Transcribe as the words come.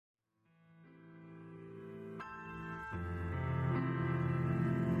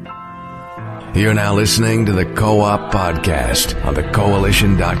You're now listening to the Co-op Podcast on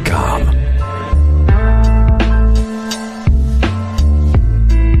thecoalition.com.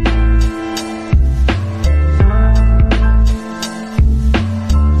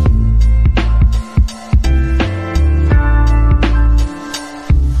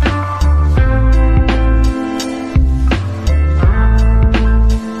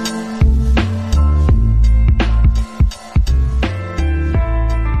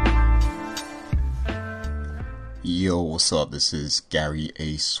 What's up? This is Gary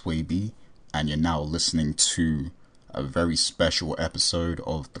A. Swaby, and you're now listening to a very special episode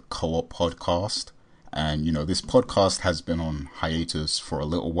of the Co-op Podcast. And, this podcast has been on hiatus for a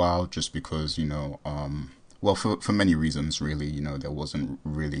little while just because, for many reasons, really, there wasn't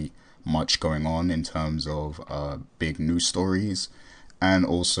really much going on in terms of big news stories. And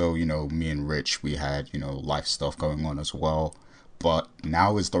also, me and Rich, we had, life stuff going on as well. But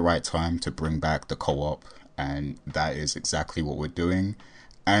now is the right time to bring back the Co-op. And that is exactly what we're doing.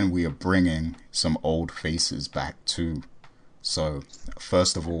 And we are bringing some old faces back too. So,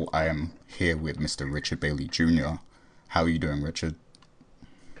 first of all, I am here with Mr. Richard Bailey Jr. How are you doing, Richard?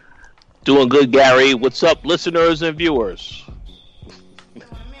 Doing good, Gary. What's up, listeners and viewers?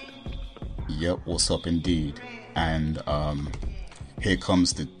 Yep, what's up indeed. And here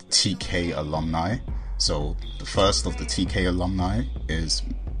comes the TK alumni. So, the first of the TK alumni is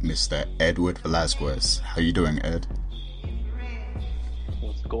Mr. Edward Velasquez. How you doing, Ed?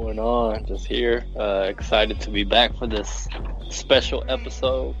 What's going on? Just here. Excited to be back for this special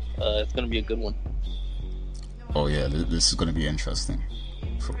episode. It's going to be a good one. Oh yeah, this is going to be interesting,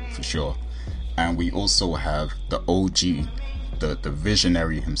 for sure. And we also have the OG, the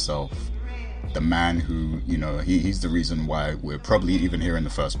visionary himself, the man who, he's the reason why we're probably even here in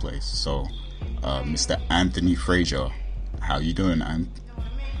the first place. So, Mr. Anthony Frazier. How you doing, Ant?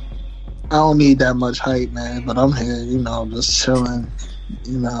 I don't need that much hype, man, but I'm here, just chilling,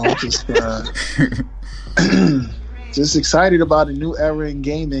 just excited about a new era in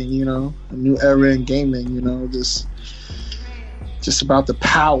gaming, just about the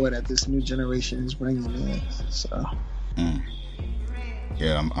power that this new generation is bringing in. So,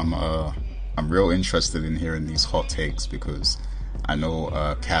 yeah, I'm real interested in hearing these hot takes because I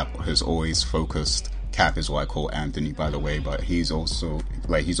know Cap has always focused. Cap is what I call Anthony, by the way, but he's also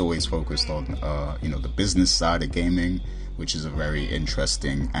he's always focused on the business side of gaming, which is a very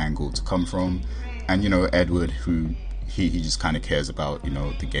interesting angle to come from. And Edward, who he just kind of cares about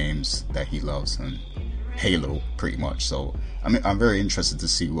the games that he loves and Halo pretty much. So I'm very interested to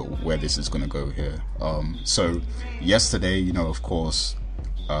see where this is going to go here. So yesterday, of course,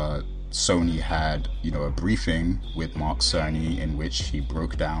 Sony had a briefing with Mark Cerny in which he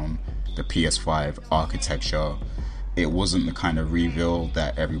broke down the PS5 architecture. It wasn't the kind of reveal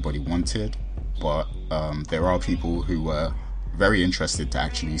that everybody wanted, but there are people who were very interested to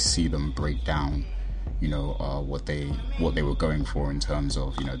actually see them break down what they were going for in terms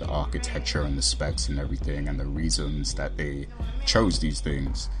of the architecture and the specs and everything and the reasons that they chose these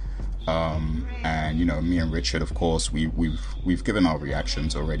things. And me and Richard, of course, we've given our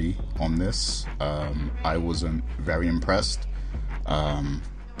reactions already on this. I wasn't very impressed,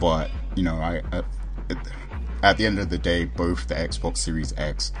 but at the end of the day, both the Xbox Series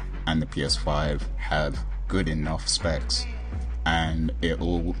X and the PS5 have good enough specs, and it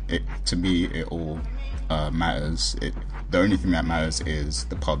all matters. The only thing that matters is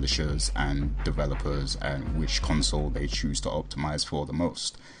the publishers and developers and which console they choose to optimize for the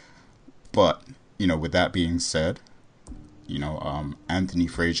most. But with that being said, Anthony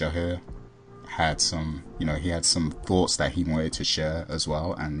Frazier here had some thoughts that he wanted to share as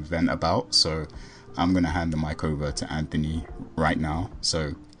well and vent about. So I'm going to hand the mic over to Anthony right now.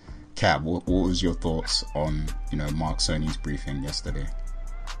 So, Cap, what was your thoughts on, Mark Cerny's briefing yesterday?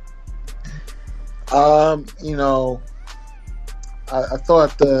 I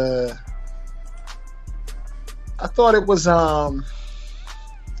thought it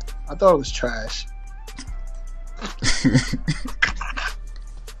was trash.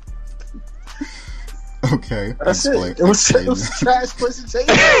 Okay. That's it. It was trash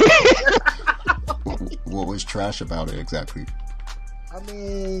presentation. What was trash about it exactly? I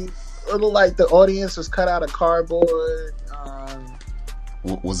mean, it looked like the audience was cut out of cardboard.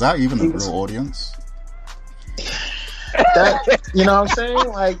 Was that even a real audience? That, what I'm saying?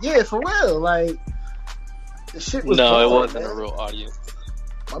 Yeah, for real. The shit was. No, boring, it wasn't man. a real audience.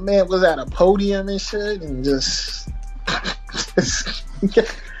 My man was at a podium and shit, and just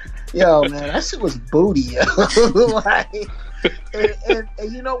yo, man, that shit was booty, yo.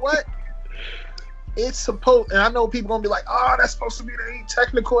 And you know what? it's supposed, and I know people gonna be like, "Oh, that's supposed to be the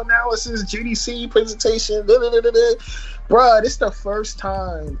technical analysis, GDC presentation." Da, da, da, da, da. Bruh, this the first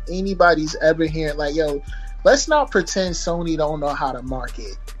time anybody's ever hearing like, "Yo, let's not pretend Sony don't know how to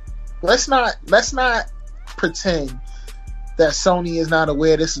market. Let's not pretend that Sony is not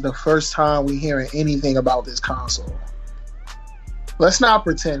aware. This is the first time we're hearing anything about this console. Let's not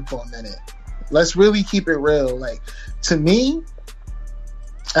pretend for a minute. Let's really keep it real. Like, to me."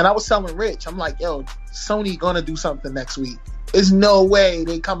 And I was telling Rich, I'm like, yo, Sony gonna do something next week. There's no way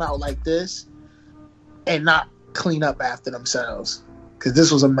they come out like this and not clean up after themselves. Because this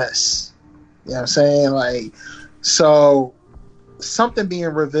was a mess. You know what I'm saying? Like, so something being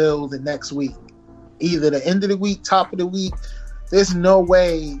revealed the next week. Either the end of the week, top of the week. There's no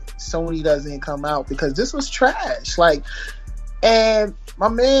way Sony doesn't come out because this was trash. Like, and my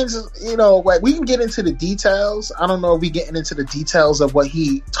man's, you know, like, we can get into the details. I don't know if we getting into the details of what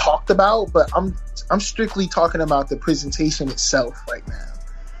he talked about, but I'm strictly talking about the presentation itself right now.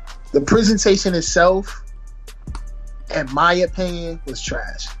 The presentation itself, in my opinion, was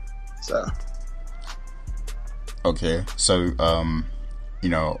trash. So, okay, so you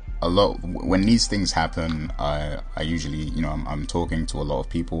know, a lot when these things happen, I usually, you know, I'm talking to a lot of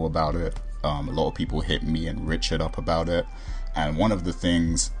people about it. A lot of people hit me and Richard up about it. And one of the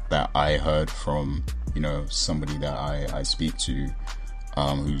things that I heard from, you know, somebody that I speak to,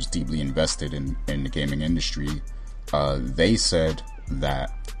 who's deeply invested in the gaming industry, they said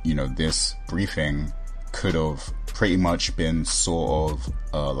that, you know, this briefing could have pretty much been sort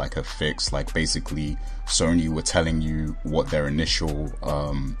of like a fix. Like, basically, Sony were telling you what their initial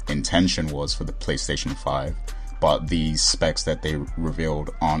intention was for the PlayStation 5, but the specs that they revealed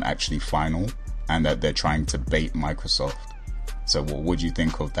aren't actually final, and that they're trying to bait Microsoft. So what would you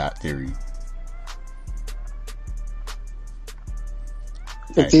think of that theory?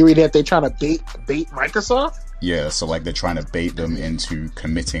 The theory that they're trying to bait Microsoft? Yeah, so like they're trying to bait them into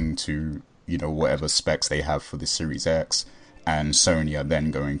committing to, you know, whatever specs they have for the Series X, and Sony are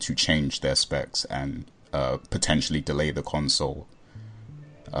then going to change their specs and potentially delay the console.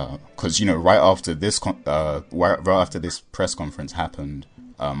 Because, you know, right after this press conference happened,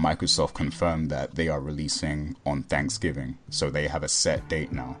 Microsoft confirmed that they are releasing on Thanksgiving, so they have a set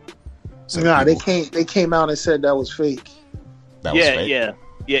date now. So they came out and said that was fake. That was fake?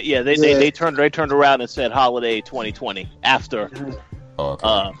 Yeah. They turned around and said holiday 2020 after. Mm-hmm. Oh,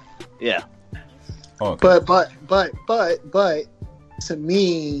 okay. Yeah. Oh, okay. But to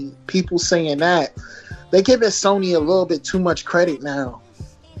me, people saying that, they're giving Sony a little bit too much credit now.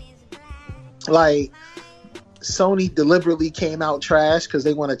 Like, Sony deliberately came out trash because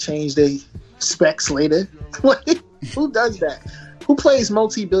they want to change their specs later. Like, who does that? Who plays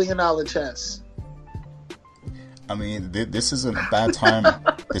multi-billion-dollar chess? I mean, this isn't a bad time.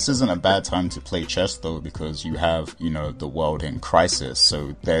 This isn't a bad time to play chess, though, because you have, you know, the world in crisis.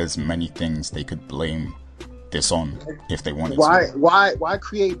 So there's many things they could blame this on if they wanted to. Why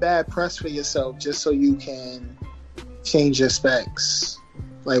create bad press for yourself just so you can change your specs?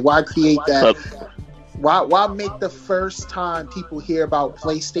 Like, why create that? Why make the first time people hear about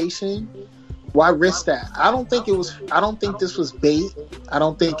PlayStation? Why risk that? I don't think this was bait. I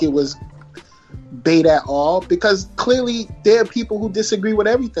don't think it was bait at all, because clearly there are people who disagree with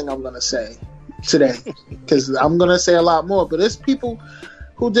everything I'm going to say today, because I'm going to say a lot more, but there's people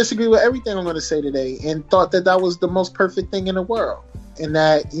who disagree with everything I'm going to say today and thought that was the most perfect thing in the world, and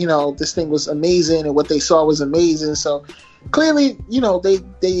that, you know, this thing was amazing and what they saw was amazing. So clearly, you know, they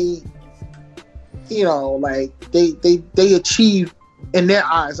you know, like they achieved, in their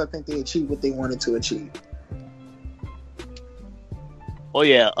eyes, I think they achieved what they wanted to achieve. Oh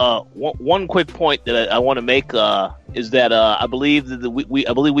yeah. One quick point that I want to make is that I believe that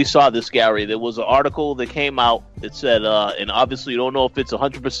we saw this, Gary. There was an article that came out that said, and obviously you don't know if it's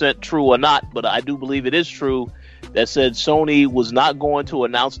 100% true or not, but I do believe it is true, that said Sony was not going to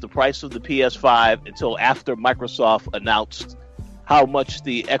announce the price of the PS5 until after Microsoft announced how much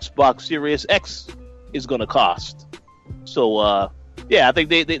the Xbox Series X is going to cost. So yeah, I think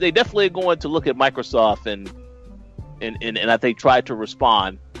they definitely are going to look at Microsoft and I think try to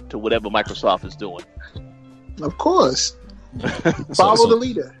respond to whatever Microsoft is doing. Of course. Follow the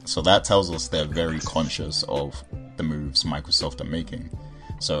leader. So that tells us they're very conscious of the moves Microsoft are making.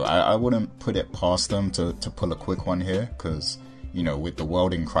 So I wouldn't put it past them to pull a quick one here, because, you know, with the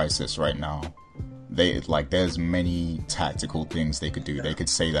world in crisis right now, there's many tactical things they could do. They could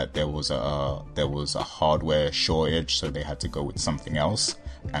say that there was a hardware shortage, so they had to go with something else,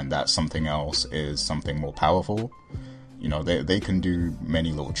 and that something else is something more powerful. You know, they can do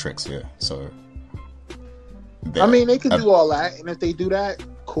many little tricks here. So, I mean, they could do all that, and if they do that,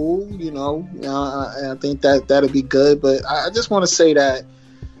 cool. I think that'll be good. But I just want to say that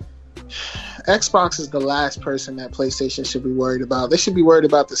Xbox is the last person that PlayStation should be worried about. They should be worried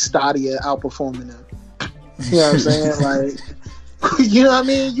about the Stadia outperforming them. You know what I'm saying? Like, you know what I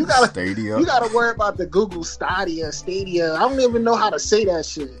mean? You gotta worry about the Google Stadia. I don't even know how to say that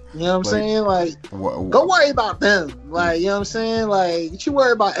shit. You know what I'm saying? Like, go worry about them. Like, you know what I'm saying? Like, what you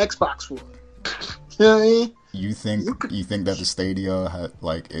worry about Xbox for? You know what I mean? You think that the Stadia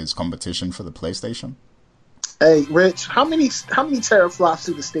is competition for the PlayStation? Hey, Rich, how many teraflops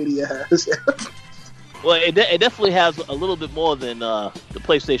do the Stadia has? Well, it definitely has a little bit more than the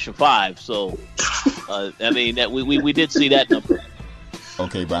PlayStation 5. So, I mean, that we did see that number.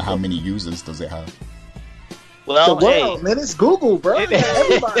 Okay, but how many users does it have? Well, the world, man, it's Google, bro.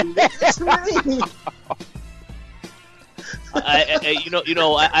 Everybody. I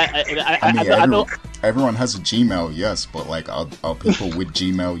know. Everyone has a Gmail, yes, but like, are people with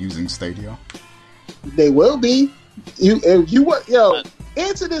Gmail using Stadia? They will be.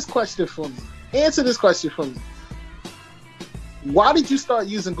 Answer this question for me. Why did you start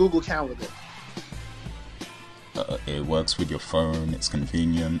using Google Calendar? It works with your phone. It's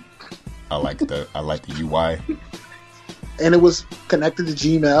convenient. I like the UI. And it was connected to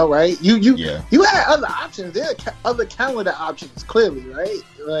Gmail, right? You had other options. There are other calendar options, clearly, right?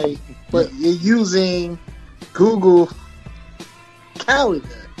 Like, but you're using Google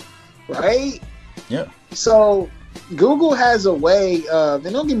Calendar, right? Yeah. So Google has a way of,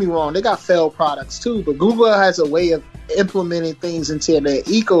 and don't get me wrong, they got failed products too, but Google has a way of implementing things into their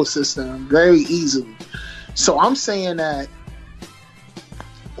ecosystem very easily. So I'm saying that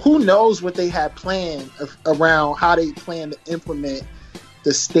who knows what they had planned around how they plan to implement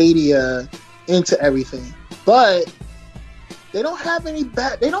the Stadia into everything. But they don't have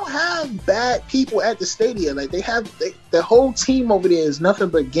bad people at the Stadia. Like, the whole team over there is nothing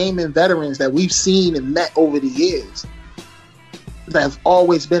but gaming veterans that we've seen and met over the years that have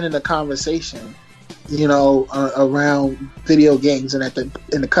always been in the conversation, around video games and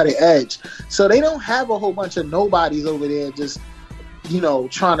in the cutting edge. So they don't have a whole bunch of nobodies over there just,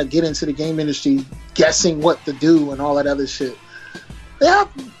 trying to get into the game industry, guessing what to do and all that other shit. They have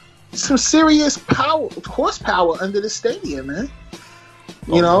some serious horsepower under the Stadia, man.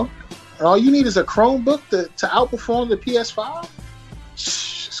 And all you need is a Chromebook to outperform the PS5.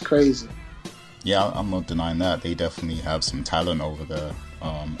 It's crazy. Yeah, I'm not denying that. They definitely have some talent over there.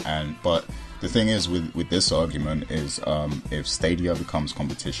 But the thing is with this argument is if Stadia becomes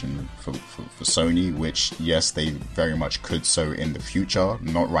competition for Sony, which yes, they very much could so in the future,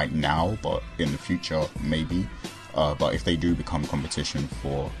 not right now, but in the future maybe. But if they do become competition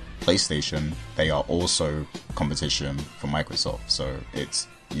for PlayStation, they are also competition for Microsoft. So it's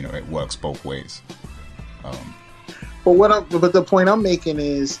it works both ways. But the point I'm making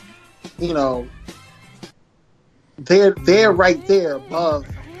is, they're right there above.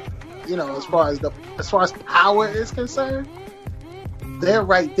 As far as power is concerned, they're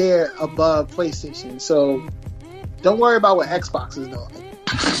right there above PlayStation. So don't worry about what Xbox is doing.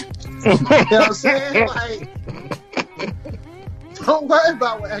 You know what I'm saying? Like, don't worry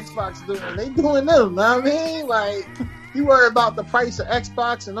about what Xbox is doing. They doing them. You know what I mean? Like, you worry about the price of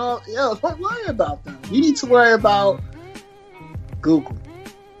Xbox and all. Don't worry about them. You need to worry about Google.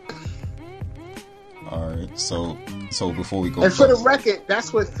 All right. So before we go, and for the record,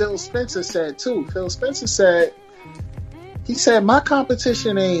 that's what Phil Spencer said too. Phil Spencer said, my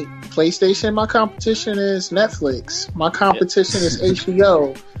competition ain't PlayStation. My competition is Netflix. My competition is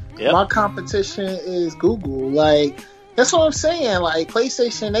HBO. Yep. My competition is Google. Like, that's what I'm saying. Like,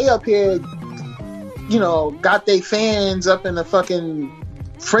 PlayStation, they up here, got their fans up in the fucking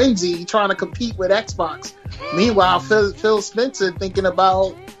frenzy trying to compete with Xbox. Meanwhile, Phil Spencer thinking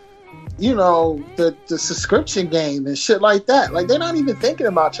about, the subscription game and shit like that. Like, they're not even thinking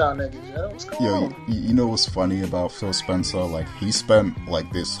about y'all niggas, What's going on? You know what's funny about Phil Spencer? Like, he spent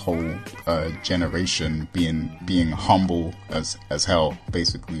like this whole generation being humble as hell,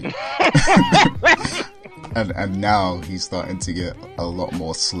 basically. And now he's starting to get a lot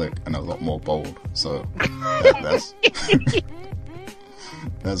more slick and a lot more bold. So that's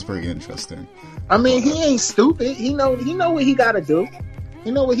that's pretty interesting. I mean, he ain't stupid. He know what he got to do.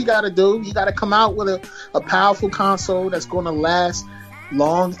 You know what he got to do. You got to come out with a powerful console that's going to last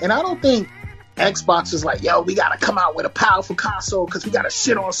long. And I don't think Xbox is like, we got to come out with a powerful console because we got to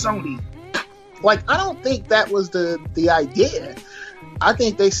shit on Sony. Like, I don't think that was the idea. I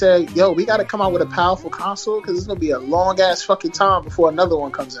think they said, we got to come out with a powerful console because it's going to be a long-ass fucking time before another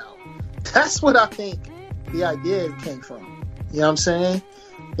one comes out. That's what I think the idea came from. You know what I'm saying?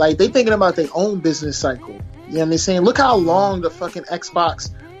 Like, they thinking about their own business cycle. You know what I'm saying? Look how long the fucking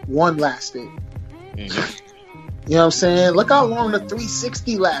Xbox One lasted. Mhm. You know what I'm saying? Look how long the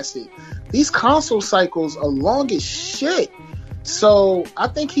 360 lasted. These console cycles are long as shit. So I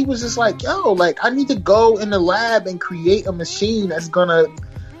think he was just like, yo, like, I need to go in the lab and create a machine that's gonna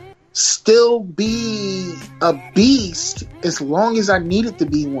still be a beast as long as I need it to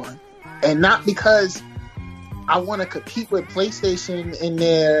be one. And not because I want to compete with PlayStation in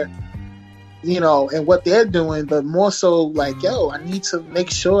their, you know, and what they're doing, but more so like, yo, I need to make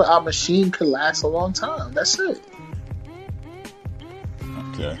sure our machine can last a long time. That's it.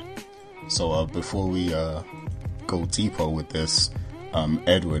 Okay. So before we go deeper with this,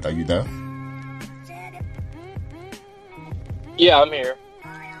 Edward, are you there? Yeah, I'm here.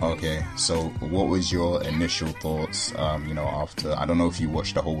 Okay, so what was your initial thoughts, you know, after, I don't know if you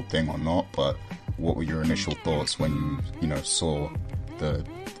watched the whole thing or not, but what were your initial thoughts when you know, saw the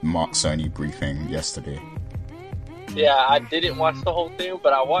Mark Cerny briefing yesterday? Yeah, I didn't watch the whole thing,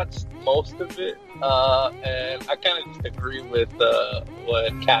 but I watched most of it, and I kind of just agree with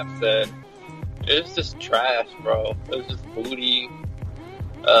what Cap said. It was just trash, bro. It was just booty.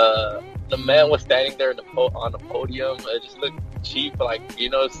 The man was standing there on the podium. It just looked cheap, like, you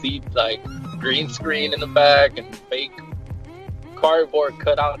know, see, like, green screen in the back and fake cardboard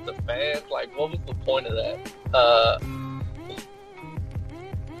cut out the fans. Like, what was the point of that?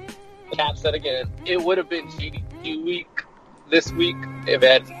 Cap said again, it would have been GDQ week this week if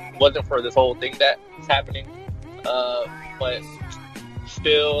it wasn't for this whole thing that's happening. But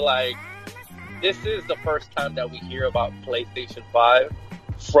still, like, this is the first time that we hear about PlayStation 5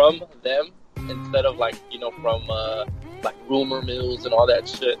 from them instead of, like, you know, from like rumor mills and all that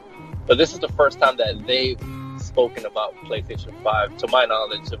shit. But this is the first time that they've spoken about PlayStation 5, to my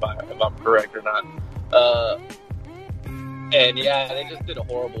knowledge, if I'm correct or not. And yeah, they just did a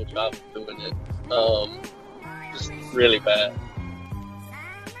horrible job of doing it. Just really bad.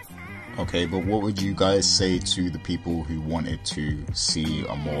 Okay, but what would you guys say to the people who wanted to see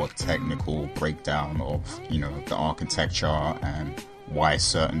a more technical breakdown of, you know, the architecture and why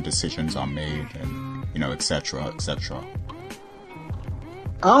certain decisions are made and, you know, etc., etc.?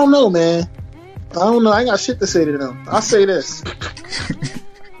 I don't know, man. I don't know. I ain't got shit to say to them. I'll say this.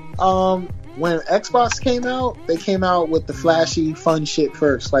 When Xbox came out, they came out with the flashy, fun shit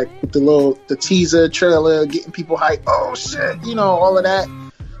first, like with the teaser trailer, getting people hyped. Oh shit, you know, all of that.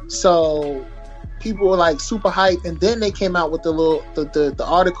 So people were like super hyped, and then they came out with the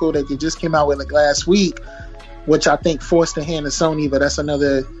article that they just came out with like last week, which I think forced the hand of Sony, but that's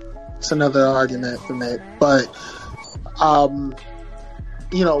another argument from that. But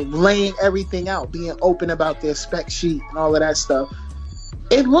you know, laying everything out, being open about their spec sheet and all of that stuff.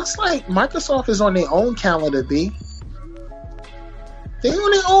 It looks like Microsoft is on their own calendar, B. They're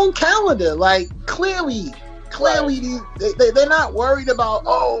on their own calendar. Like, clearly, they're not worried about,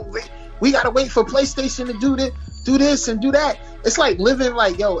 oh, we got to wait for PlayStation to do this and do that. It's like living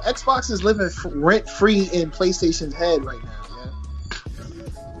like, yo, Xbox is living rent-free in PlayStation's head right now,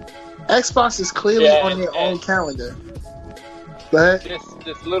 yeah? Xbox is clearly on their own calendar. But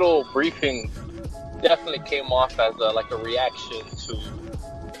this little briefing definitely came off as a reaction to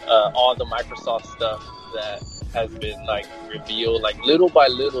all the Microsoft stuff that has been like revealed. Like little by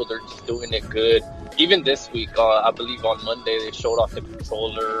little, they're just doing it good. Even this week, I believe on Monday, they showed off the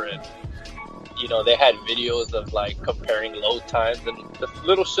controller, and you know, they had videos of like comparing load times and just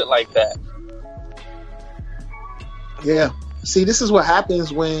little shit like that. Yeah. See, this is what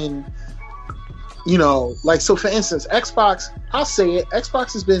happens when, you know, like, so for instance, Xbox, I'll say it,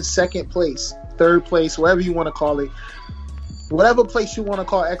 Xbox has been second place, third place, whatever you want to call it. Whatever place you want to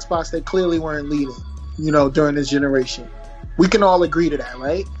call Xbox, they clearly weren't leading, you know, during this generation. We can all agree to that,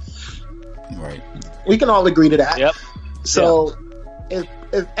 right? Right. We can all agree to that. Yep. So if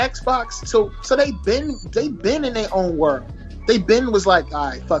Xbox, so they've been in their own world. They was like, all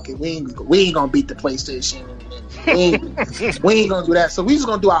right, fuck it, we ain't gonna beat the PlayStation, and we ain't gonna do that. So we just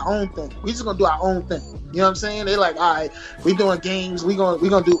gonna do our own thing. You know what I'm saying? They're like, all right, we doing games. We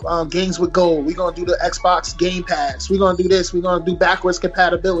gonna do games with gold. We gonna do the Xbox Game Pass. We gonna do this. We gonna do backwards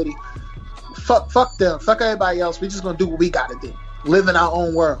compatibility. Fuck them. Fuck everybody else. We just gonna do what we gotta do. Live in our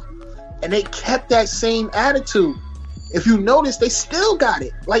own world. And they kept that same attitude. If you notice, they still got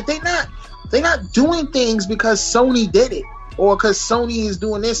it. Like they're not doing things because Sony did it or because Sony is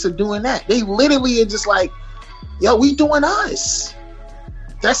doing this or doing that. They literally are just like, yo, we doing us.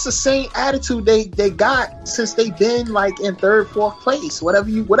 That's the same attitude they got since they've been like in third, fourth place,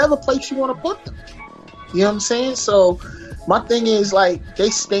 whatever place you want to put them. You know what I'm saying? So my thing is like they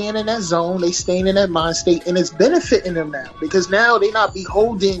staying in that zone, they staying in that mind state, and it's benefiting them now because now they're not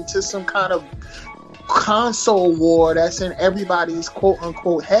beholden to some kind of console war that's in everybody's quote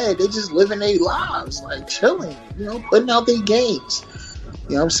unquote head. They just living their lives, like chilling, putting out their games.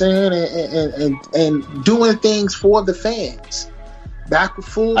 You know what I'm saying? And doing things for the fans.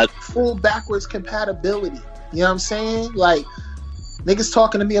 Full backwards compatibility. You know what I'm saying? Like, niggas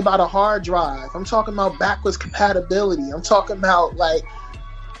talking to me about a hard drive. I'm talking about backwards compatibility. I'm talking about, like,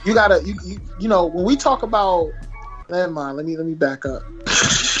 you gotta, when we talk about, never mind, let me back up.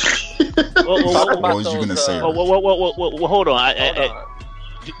 What was you gonna say? Hold on.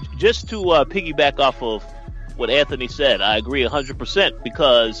 Just to piggyback off of what Anthony said, I agree 100%,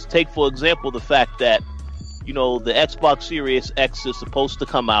 because take, for example, the fact that, the Xbox Series X is supposed to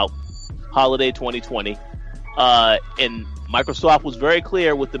come out holiday 2020, and Microsoft was very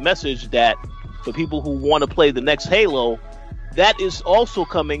clear with the message that for people who want to play the next Halo, that is also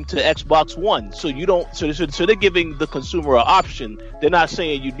coming to Xbox One. So so they're giving the consumer an option. They're not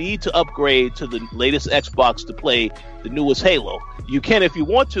saying you need to upgrade to the latest Xbox to play the newest Halo. You can if you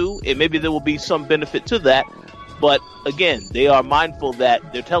want to, and maybe there will be some benefit to that. But again, they are mindful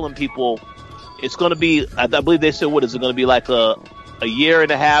that they're telling people it's going to be, I believe they said, what is it going to be, like a year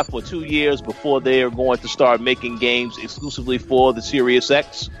and a half or 2 years before they are going to start making games exclusively for the Series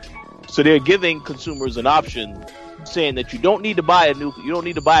X. So they're giving consumers an option, saying that you don't need to buy a new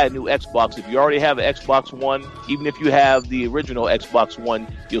Xbox. If you already have an Xbox One, even if you have the original Xbox One,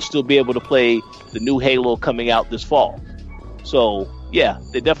 you'll still be able to play the new Halo coming out this fall. So yeah,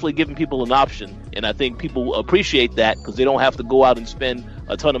 they're definitely giving people an option, and I think people appreciate that because they don't have to go out and spend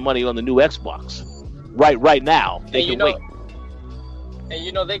a ton of money on the new Xbox right now. They can wait.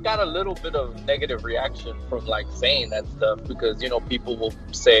 And they got a little bit of negative reaction from like saying that stuff, because people will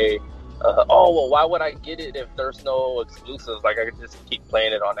say, oh, well, why would I get it if there's no exclusives? Like, I could just keep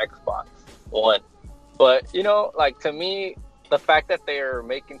playing it on Xbox One. But, like, to me, the fact that they're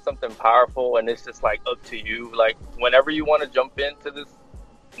making something powerful and it's just, like, up to you, like, whenever you want to jump into this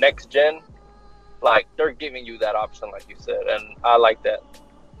next gen, like, they're giving you that option, like you said, and I like that.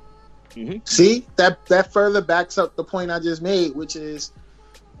 Mm-hmm. See, that further backs up the point I just made, which is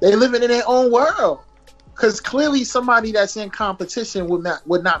they living in their own world. Because clearly somebody that's in competition would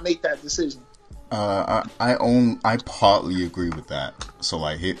not make that decision. I partly agree with that. So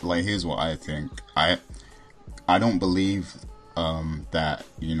here's what I think. I don't believe that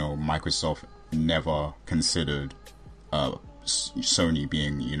Microsoft never considered Sony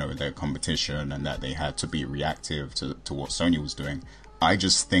being their competition, and that they had to be reactive to what Sony was doing. I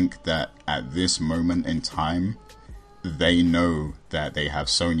just think that at this moment in time, they know that they have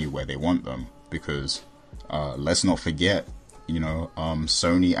Sony where they want them, because let's not forget,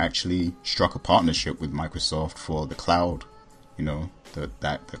 Sony actually struck a partnership with Microsoft for the cloud,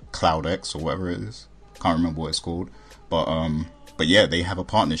 the Cloud X or whatever it is. Can't remember what it's called, but yeah, they have a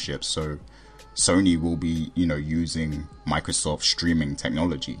partnership. So Sony will be, using Microsoft streaming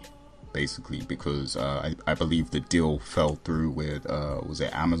technology, basically, because I believe the deal fell through with was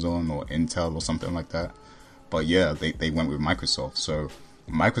it Amazon or Intel or something like that. But yeah, they went with Microsoft. So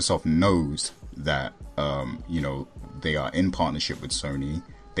Microsoft knows that they are in partnership with Sony.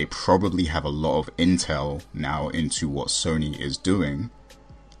 They probably have a lot of intel now into what Sony is doing.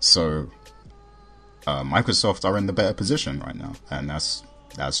 So Microsoft are in the better position right now, and that's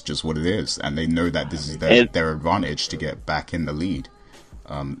just what it is. And they know that this is their advantage to get back in the lead,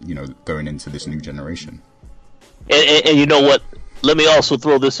 going into this new generation. And you know what? Let me also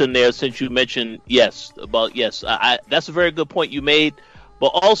throw this in there, since you mentioned yes. That's a very good point you made. But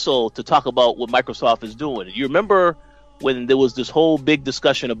also to talk about what Microsoft is doing. You remember when there was this whole big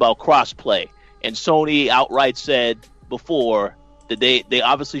discussion about crossplay, and Sony outright said before that they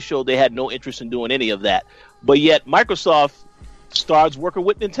obviously showed they had no interest in doing any of that. But yet Microsoft starts working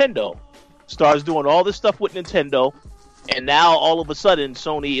with Nintendo, starts doing all this stuff with Nintendo, and now all of a sudden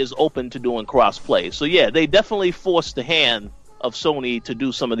Sony is open to doing crossplay. So yeah, they definitely forced the hand of Sony to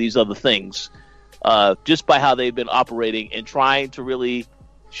do some of these other things. Just by how they've been operating and trying to really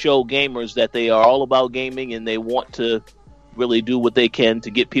show gamers that they are all about gaming, and they want to really do what they can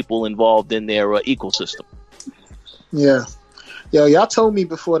to get people involved in their ecosystem. Yeah. Yo, y'all told me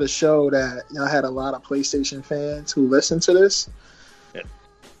before the show that y'all had a lot of PlayStation fans who listen to this. Yeah.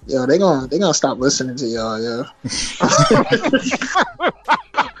 Yo, they gonna stop listening to y'all, yo.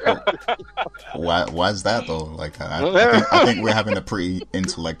 Why is that though? Like, I think we're having a pretty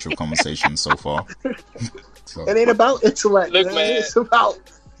intellectual conversation so far. So. It ain't about intellect. Look, man. man. It's about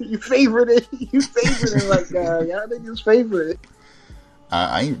you favorite it like that. Y'all niggas favorite it.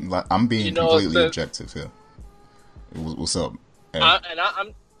 I'm being completely objective here. What's up?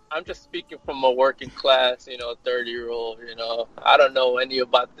 I'm I'm just speaking from a working class, 30-year-old. I don't know any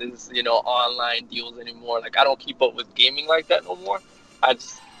about this, online deals anymore. Like, I don't keep up with gaming like that no more. I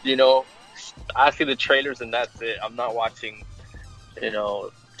just, I see the trailers and that's it. I'm not watching,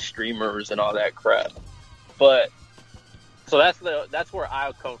 streamers and all that crap. But so that's where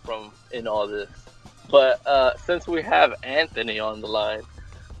I come from in all this. But since we have Anthony on the line,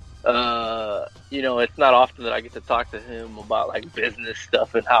 it's not often that I get to talk to him about like business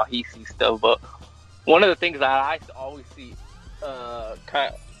stuff and how he sees stuff. But one of the things that I always see,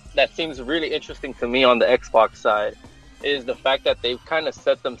 that seems really interesting to me on the Xbox side, is the fact that they've kind of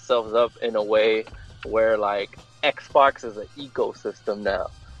set themselves up in a way where like Xbox is an ecosystem now.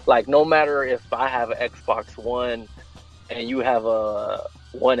 Like, no matter if I have an Xbox One and you have a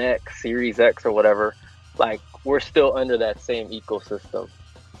One X, Series X or whatever, like, we're still under that same ecosystem.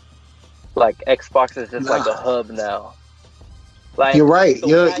 Like, Xbox is just like a hub now. Like, you're right. The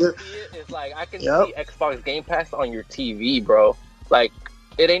way I see it is like, I can see Xbox Game Pass on your TV, bro. Like,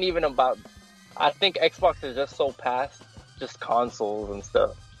 it ain't even about. I think Xbox is just so past just consoles and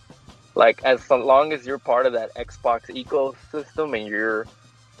stuff. Like, as long as you're part of that Xbox ecosystem and you're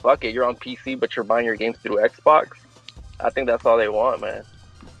on PC, but you're buying your games through Xbox, I think that's all they want, man.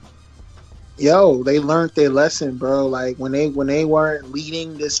 Yo, they learned their lesson, bro. Like, when they weren't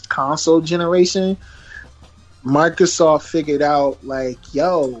leading this console generation, Microsoft figured out, like,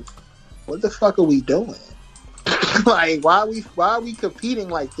 yo, what the fuck are we doing? Like, why are we competing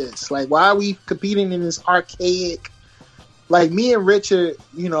like this? Like, why are we competing in this archaic? Like, me and Richard,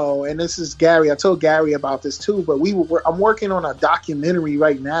 and this is Gary. I told Gary about this too, but I'm working on a documentary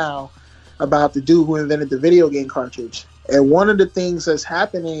right now about the dude who invented the video game cartridge. And one of the things that's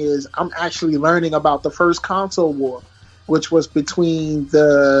happening is I'm actually learning about the first console war, which was between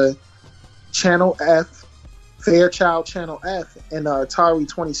the Channel F, Fairchild Channel F, and the Atari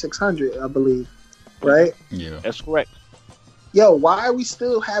 2600, I believe. Right? Yeah. That's correct. Yo, why are we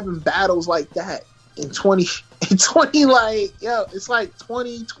still having battles like that in 20, like, yo, it's like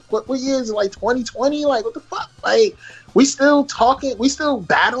 20, what year is it, like 2020? Like, what the fuck? Like, we still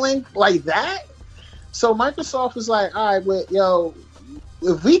battling like that? So Microsoft is like, all right, well, yo,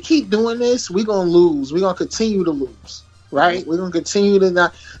 if we keep doing this, we're going to lose. We're going to continue to lose, right? We're going to continue to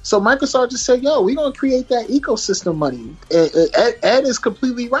not. So Microsoft just said, yo, we're going to create that ecosystem money. Ed is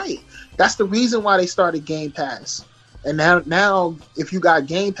completely right. That's the reason why they started Game Pass. And now if you got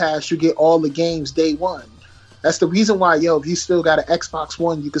Game Pass, you get all the games day one. That's the reason why, yo, if you still got an Xbox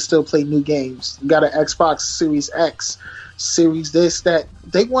One, you can still play new games. You got an Xbox Series X, Series this, that.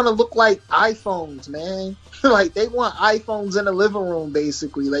 They want to look like iPhones, man. Like, they want iPhones in the living room,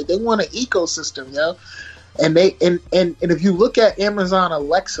 basically. Like, they want an ecosystem, yo. And if you look at Amazon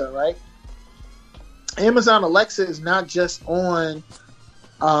Alexa, right? Amazon Alexa is not just on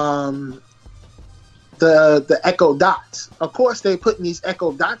the Echo Dots. Of course, they're putting these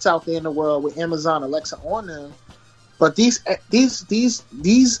Echo Dots out there in the world with Amazon Alexa on them. But these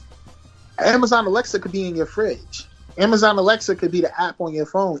Amazon Alexa could be in your fridge. Amazon Alexa could be the app on your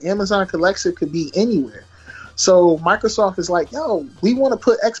phone. Amazon Alexa could be anywhere. So Microsoft is like, yo, we want to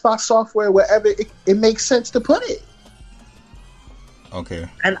put Xbox software wherever it makes sense to put it. Okay.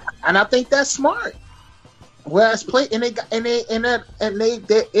 And I think that's smart. Whereas they're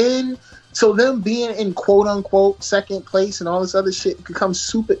in. So them being in quote unquote second place and all this other shit becomes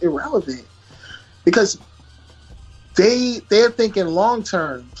super irrelevant because they're thinking long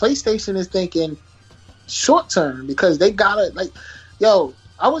term. PlayStation is thinking short term because they gotta, like, yo,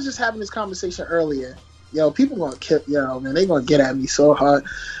 I was just having this conversation earlier. Yo, people gonna kill, man, they gonna get at me so hard.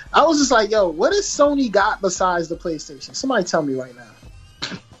 I was just like, yo, what has Sony got besides the PlayStation? Somebody tell me right now.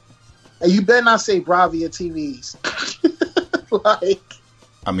 And you better not say Bravia TVs. Like,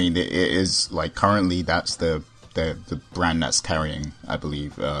 I mean, it is like currently that's the brand that's carrying. I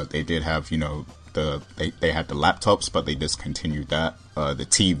believe they did have they had the laptops, but they discontinued that. The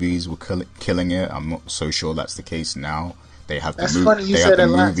TVs were killing it. I'm not so sure that's the case now. They have that's funny you said a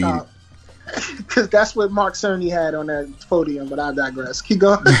laptop because that's what Mark Cerny had on that podium. But I digress. Keep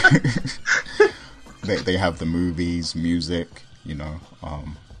going. They have the movies, music,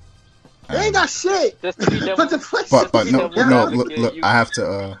 They ain't got shit. Just to be But the PlayStation. But no. Look, I have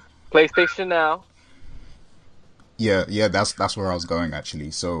to. PlayStation Now. Yeah. That's where I was going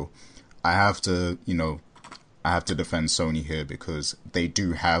actually. So I have to, I have to defend Sony here because they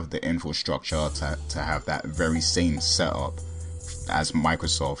do have the infrastructure to have that very same setup as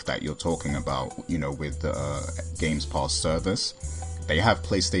Microsoft that you're talking about. With the Games Pass service, they have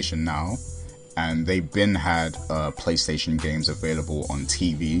PlayStation Now. And they've had PlayStation games available on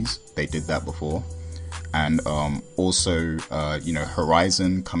TVs. They did that before. And also,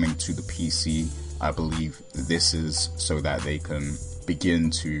 Horizon coming to the PC. I believe this is so that they can begin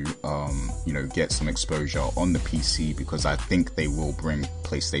to, get some exposure on the PC, because I think they will bring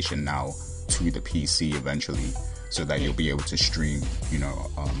PlayStation Now to the PC eventually, so that you'll be able to stream,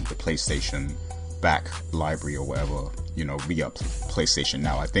 the PlayStation back library or whatever, via PlayStation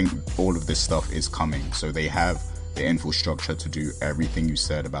Now. I think all of this stuff is coming, so they have the infrastructure to do everything you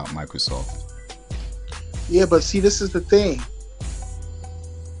said about Microsoft. Yeah, but see, this is the thing.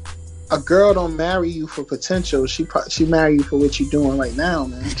 A girl don't marry you for potential. She marry you for what you're doing right now,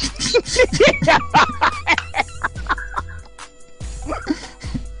 man.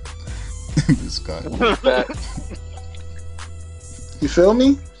 This guy. You feel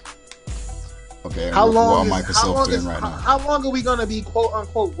me? Okay. How long what are Microsoft doing right now? How long are we gonna be quote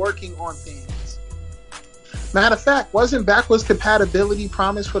unquote working on things? Matter of fact, wasn't backwards compatibility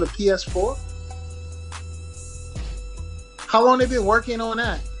promised for the PS4? How long they been working on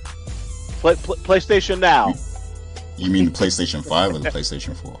that? PlayStation Now. You mean the PlayStation 5 or the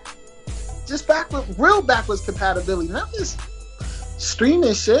PlayStation 4? Just real backwards compatibility, not just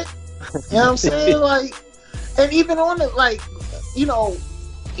streaming shit. You know what I'm saying? Like, and even on the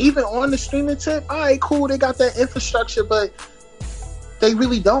even on the streaming tip, all right, cool, they got that infrastructure, but they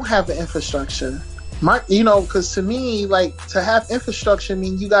really don't have the infrastructure. Because to me, like, to have infrastructure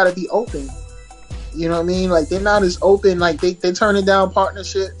means you got to be open. You know what I mean? Like, they're not as open. Like, they're turning down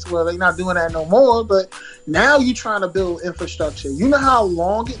partnerships. Well, they're not doing that no more. But now you're trying to build infrastructure. You know how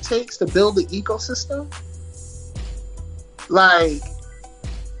long it takes to build the ecosystem? Like...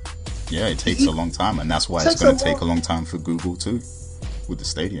 Yeah, it takes a long time. And that's why it's going to take a long time for Google, too, with the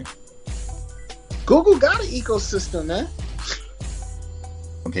Stadia. Google got an ecosystem, man.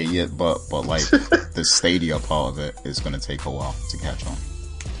 Okay, yeah, but like, the Stadia part of it is going to take a while to catch on.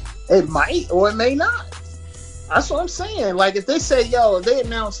 It might or it may not. That's what I'm saying. Like, if they say, they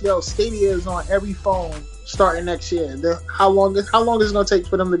announce, Stadia is on every phone starting next year, then how long is it going to take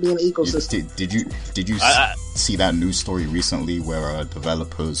for them to be in the ecosystem? Did you see that news story recently where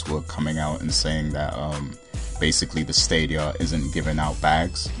developers were coming out and saying that basically the Stadia isn't giving out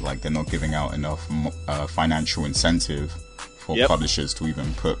bags, like they're not giving out enough financial incentive for publishers to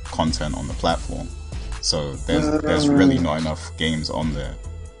even put content on the platform. So there's really not enough games on there.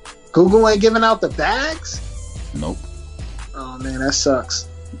 Google ain't giving out the bags? Nope. Oh man, that sucks.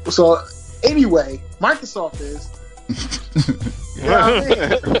 So anyway, Microsoft is. You know what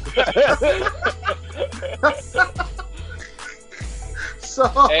I mean? So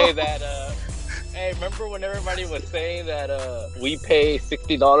hey, remember when everybody was saying that we pay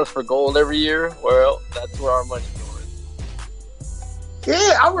 $60 for gold every year? Well, that's where our money's going.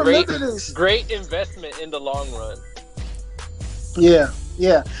 Yeah, I remember this. Great investment in the long run. Yeah.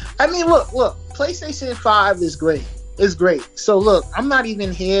 I mean, look. PlayStation 5 is great. It's great. So look, I'm not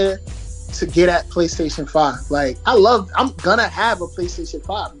even here to get at PlayStation 5. Like, I'm gonna have a PlayStation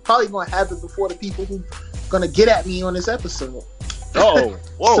 5. I'm probably gonna have it before the people who gonna get at me on this episode. Oh,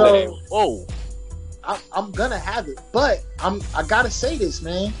 whoa, so, whoa. I'm gonna have it, but I gotta say this,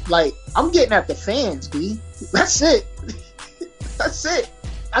 man. Like, I'm getting at the fans, B. That's it. That's it.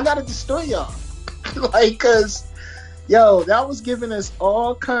 I gotta destroy y'all. Like, cause that was giving us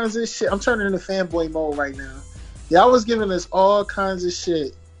all kinds of shit. I'm turning into fanboy mode right now. Y'all was giving us all kinds of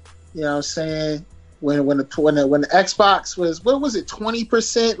shit. You know what I'm saying? When the Xbox was, what was it,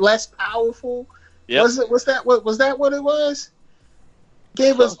 20% less powerful? Yep. Was that what it was?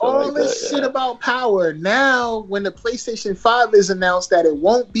 Gave us all this shit about power. Now, when the PlayStation 5 is announced that it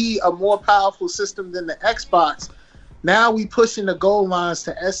won't be a more powerful system than the Xbox, now we pushing the goal lines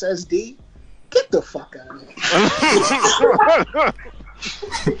to SSD. Get the fuck out of here.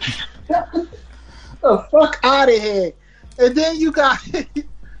 The fuck out of here. And then you got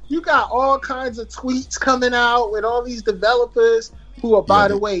all kinds of tweets coming out with all these developers who are, by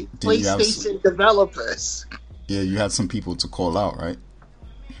the way, PlayStation developers. Yeah, you had some people to call out, right?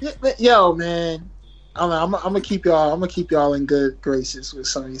 Yo, man. I'm gonna keep y'all in good graces with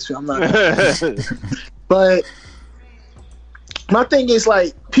some of these people. I'm not but my thing is,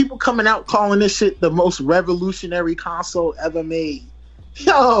 like, people coming out calling this shit the most revolutionary console ever made.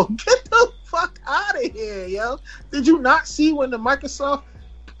 Yo, get the fuck out of here, yo. Did you not see when the Microsoft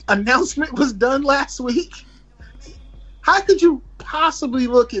announcement was done last week? How could you possibly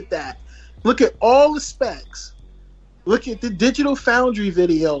look at that? Look at all the specs. Look at the Digital Foundry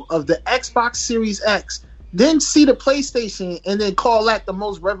video of the Xbox Series X, then see the PlayStation, and then call that the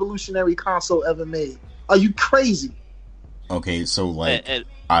most revolutionary console ever made. Are you crazy? Okay, so, like,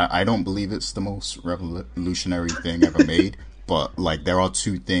 I don't believe it's the most revolutionary thing ever made, But like, there are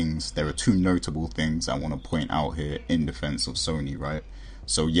two notable things I want to point out here in defense of Sony, right?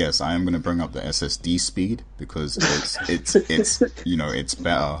 So yes, I am going to bring up the SSD speed because it's it's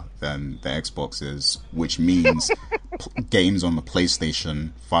better than the Xbox is, which means games on the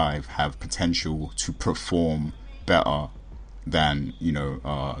PlayStation 5 have potential to perform better than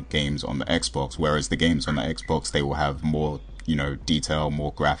games on the Xbox. Whereas the games on the Xbox, they will have more detail,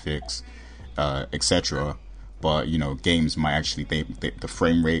 more graphics, etc. But games might actually the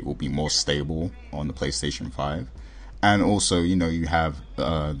frame rate will be more stable on the PlayStation 5. And also, you have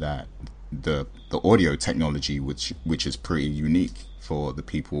that the audio technology, which is pretty unique for the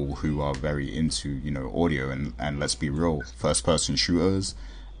people who are very into audio, and let's be real, first person shooters,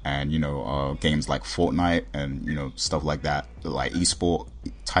 and games like Fortnite and stuff like that, like esport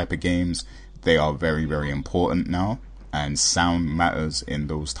type of games, they are very, very important now, and sound matters in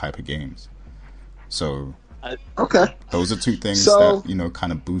those type of games. So okay, those are two things that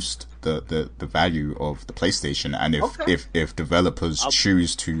kind of boost the value of the PlayStation. And if developers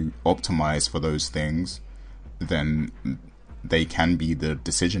choose to optimize for those things, then they can be the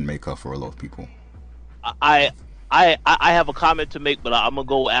decision maker for a lot of people. I have a comment to make, but I'm gonna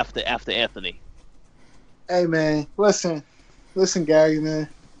go after Anthony. Hey man, listen, Gary, man.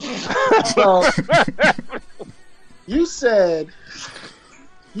 So you said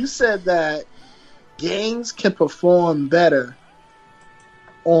that games can perform better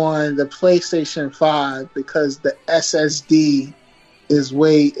on the PlayStation 5 because the SSD is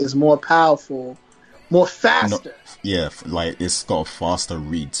more powerful, more faster. Like it's got a faster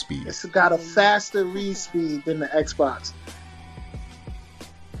read speed. It's got a faster read speed than the Xbox.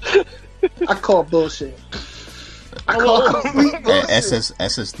 I call bullshit. I call complete bullshit.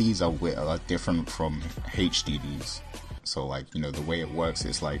 SSDs are different from HDDs. So like the way it works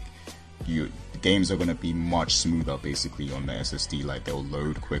is like games are going to be much smoother basically on the SSD. Like they'll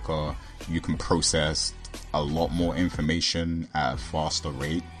load quicker, you can process a lot more information at a faster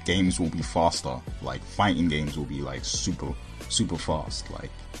rate. Games will be faster, like fighting games will be like super fast. Like,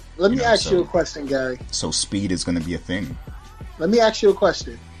 let me ask you a question, Gary. So speed is going to be a thing. Let me ask you a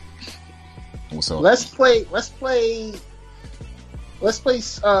question. What's up? Let's play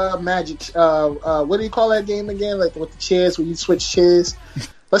Magic. What do you call that game again? Like with the chairs, where you switch chairs.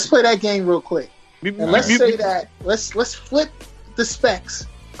 Let's play that game real quick. And let's say that let's flip the specs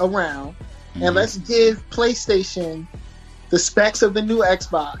around, and let's give PlayStation the specs of the new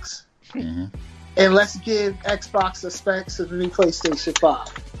Xbox, and let's give Xbox the specs of the new PlayStation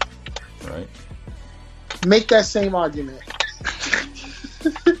 5. Right. Make that same argument.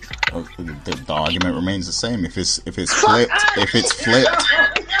 The argument remains the same. If it's flipped,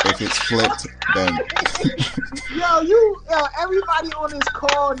 then everybody on this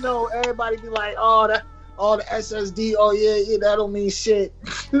call know. Everybody be like, the SSD. Oh yeah, that don't mean shit.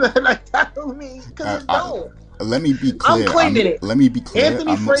 Like that don't mean because it don't. Let me be clear. I'm claiming it. Let me be clear.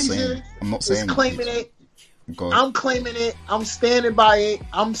 Anthony Fraser is claiming it. I'm claiming it. I'm standing by it.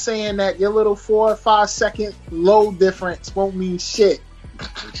 I'm saying that your little 4 or 5 second load difference won't mean shit.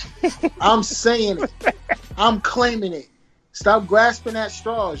 I'm saying it. I'm claiming it. Stop grasping at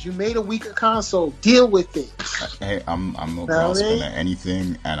straws. You made a weaker console. Deal with it. Hey, I'm not grasping at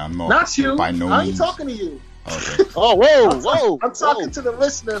anything, and I'm not. Not you. By no I ain't means. talking to you. Okay. Oh, whoa! I'm talking to the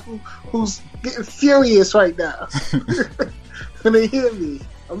listener who's getting furious right now. When they hear me,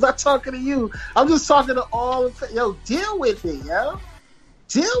 I'm not talking to you. I'm just talking to all. Deal with it, yo.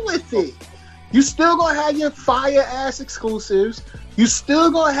 Deal with it. You still gonna have your fire ass exclusives. You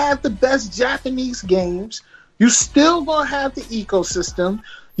still gonna have the best Japanese games. You still gonna have the ecosystem.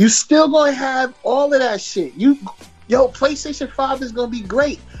 You still gonna have all of that shit. PlayStation 5 is gonna be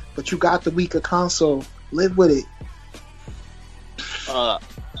great, but you got the weaker console. Live with it.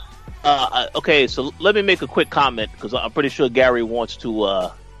 Okay, so let me make a quick comment because I'm pretty sure Gary wants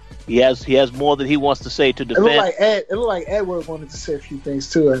to. He has more that he wants to say to defend. It looked like Edward wanted to say a few things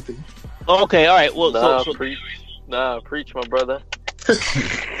too, I think. Okay, all right. Well, preach, my brother. All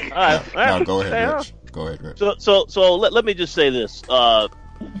right. No, go ahead, Rich. Go ahead, Rich. So let me just say this. I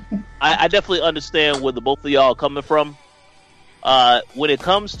definitely understand where the both of y'all are coming from. When it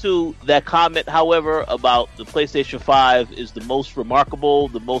comes to that comment, however, about the PlayStation 5 is the most remarkable,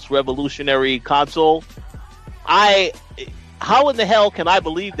 the most revolutionary console, how in the hell can I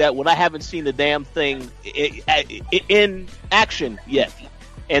believe that when I haven't seen the damn thing in action yet?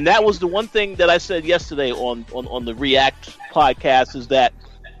 And that was the one thing that I said yesterday on the React podcast, is that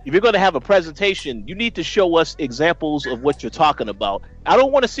if you're going to have a presentation, you need to show us examples of what you're talking about. I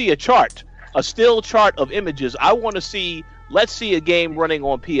don't want to see a chart, a still chart of images. I want to see, let's see a game running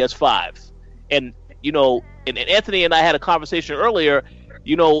on PS5. And, and Anthony and I had a conversation earlier.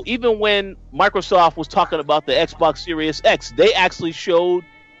 You know, even when Microsoft was talking about the Xbox Series X, they actually showed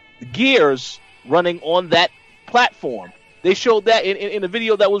the Gears running on that platform. They showed that in a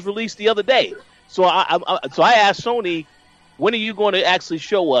video that was released the other day. So I asked Sony, when are you going to actually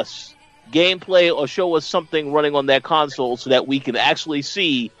show us gameplay or show us something running on that console so that we can actually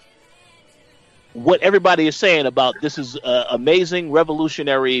see what everybody is saying about this is an amazing,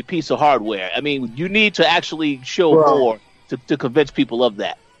 revolutionary piece of hardware? I mean, you need to actually show more to convince people of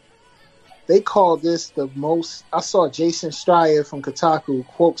that. They call this the most. I saw Jason Schreier from Kotaku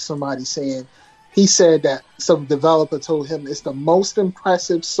quote somebody saying, he said that some developer told him it's the most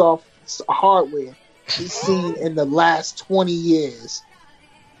impressive soft hardware he's seen in the last 20 years.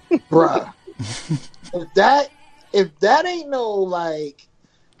 Bruh. If that ain't no, like,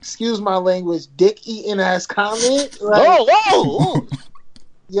 excuse my language, dick eating ass comment, like, whoa.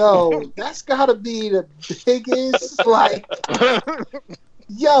 Yo, that's gotta be the biggest, like,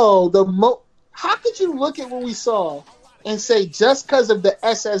 yo, how could you look at what we saw and say just because of the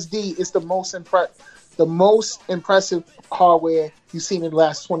SSD it's the most impressive hardware you've seen in the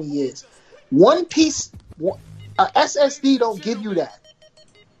last 20 years? One piece, a SSD don't give you that.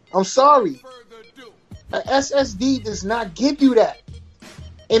 I'm sorry. A SSD does not give you that.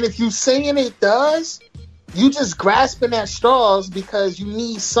 And if you're saying it does, you just grasping at straws because you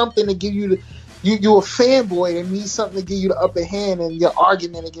need something to give you you're a fanboy and need something to give you the upper hand in your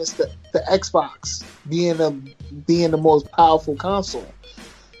argument against the Xbox being the most powerful console.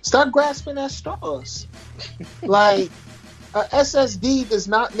 Start grasping at straws. Like, a SSD does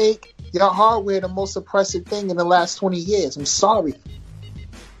not make your hardware the most impressive thing in the last 20 years. I'm sorry,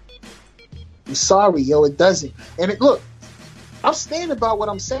 yo, it doesn't. And look, I'm standing by what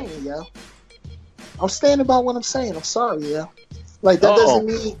I'm saying, yo. I'm standing by what I'm saying. I'm sorry, yo. Like, that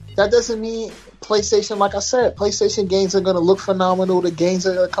doesn't mean PlayStation, like I said, PlayStation games are going to look phenomenal. The games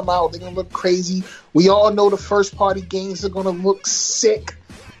are going to come out. They're going to look crazy. We all know the first-party games are going to look sick.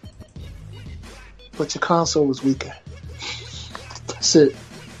 But your console was weaker. That's it.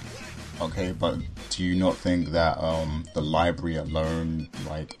 Okay, but do you not think that the library alone,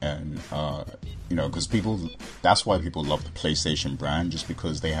 like, and because that's why people love the PlayStation brand, just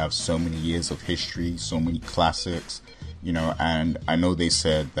because they have so many years of history, so many classics, and I know they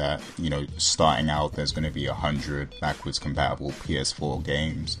said that, starting out there's going to be 100 backwards compatible PS4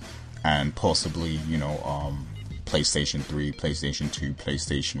 games, and possibly, PlayStation 3, PlayStation 2,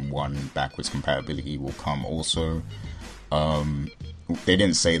 PlayStation 1 backwards compatibility will come also. They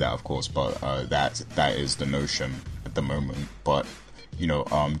didn't say that, of course, but that is the notion at the moment. But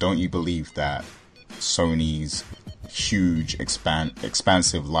don't you believe that Sony's huge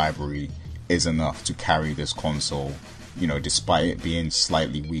expansive library is enough to carry this console, despite it being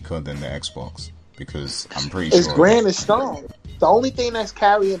slightly weaker than the Xbox? Because I'm pretty sure its brand is strong. The only thing that's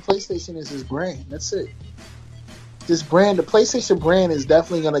carrying PlayStation is its brand. That's it. This brand, the PlayStation brand, is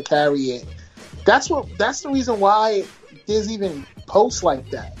definitely going to carry it. That's the reason why there's even posts like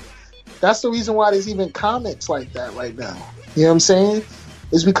that. That's the reason why there's even comments like that right now. You know what I'm saying?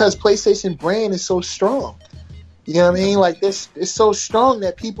 It's because PlayStation brand is so strong. You know what I mean? Like, this is so strong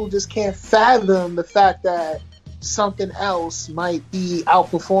that people just can't fathom the fact that something else might be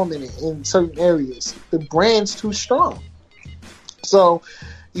outperforming it in certain areas. The brand's too strong. So,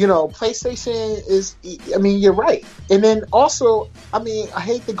 PlayStation is, you're right. And then also, I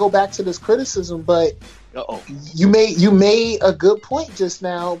hate to go back to this criticism, but you made a good point just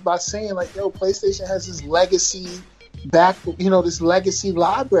now by saying, like, PlayStation has this legacy this legacy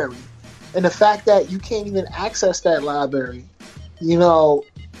library. And the fact that you can't even access that library,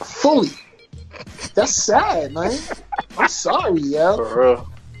 fully. That's sad, man. I'm sorry, yo. For real.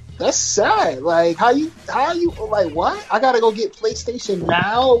 That's sad. Like, how you like, what? I gotta go get PlayStation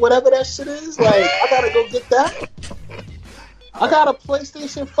Now or whatever that shit is? Like, I gotta go get that? I got a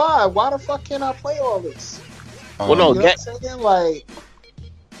PlayStation 5. Why the fuck can't I play all this? Well, no, what I'm saying? Like,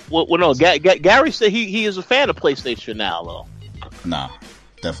 no. Gary said he is a fan of PlayStation Now, though. Nah,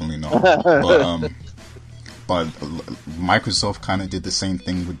 definitely not. But Microsoft kind of did the same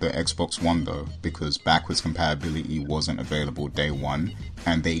thing with the Xbox One, though, because backwards compatibility wasn't available day one,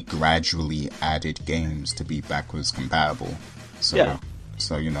 and they gradually added games to be backwards compatible. So, yeah.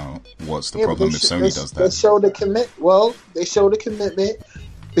 So what's the problem if Sony does that? They show the commitment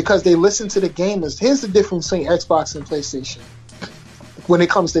because they listen to the gamers. Here's the difference between Xbox and PlayStation when it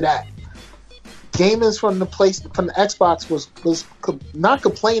comes to that. Gamers from the Xbox was not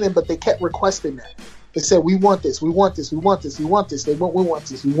complaining, but they kept requesting that. They said, we want this, we want this, we want this, we want this. We want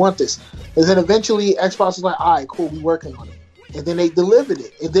this, we want this. And then eventually Xbox was like, all right, cool, we working on it. and then they delivered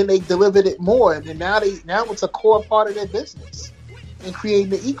it, and then they delivered it more, and then now it's a core part of their business in creating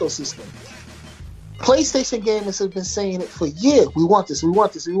the ecosystem. PlayStation gamers have been saying it for years. We want this, we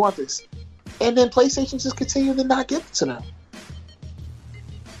want this, we want this. And then PlayStation just continue to not give it to them.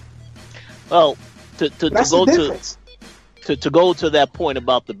 Well, to go to that point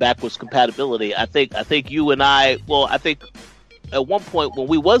about the backwards compatibility, I think you and I think at one point when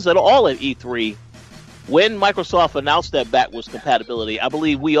we wasn't all at E3, when Microsoft announced that backwards compatibility, I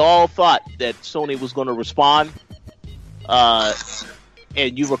believe we all thought that Sony was going to respond.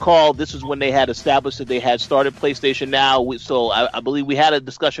 And you recall, this is when they had established that they had started PlayStation Now. So I believe we had a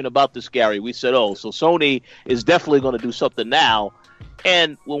discussion about this, Gary. We said, oh, so Sony is definitely going to do something now.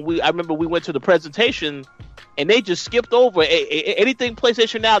 And I remember we went to the presentation, and they just skipped over anything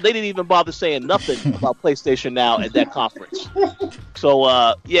PlayStation Now. They didn't even bother saying nothing about PlayStation Now at that conference. So,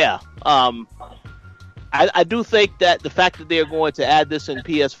 I do think that the fact that they're going to add this in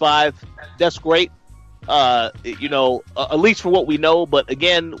PS5, that's great. At least for what we know. But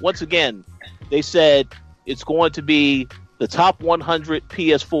once again, they said it's going to be the top 100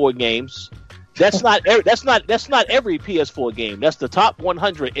 PS4 games. That's not every PS4 game. That's the top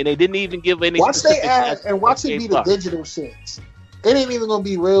 100, and they didn't even give any. Watch they add and watch it be the digital shits. It ain't even gonna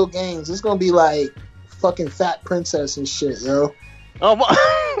be real games. It's gonna be like fucking Fat Princess and shit, yo.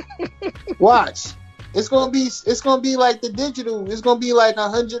 Watch. It's gonna be like the digital. It's gonna be like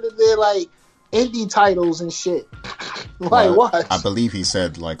 100 of their like indie titles and shit. What? I believe he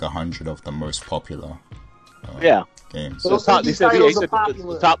said like 100 of the most popular games. Those indie titles are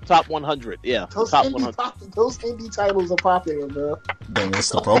popular. Top 100, yeah. Those indie titles are popular, bro. Then what's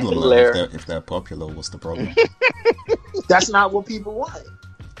the problem? If they're popular, what's the problem? That's not what people want.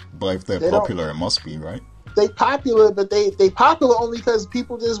 But if they're popular, it must be, right? They popular, but they popular only because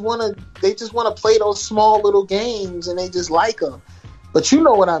people just want to play those small little games and they just like them. But you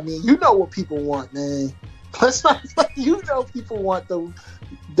know what I mean. You know what people want, man. Let's not. People want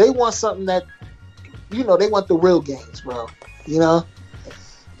they want something that, they want the real games, bro. They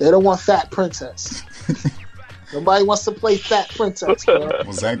don't want Fat Princess. Nobody wants to play Fat Princess, bro.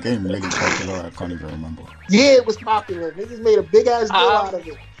 Was that game really popular? I can't even remember. Yeah, it was popular. Niggas made a big ass deal out of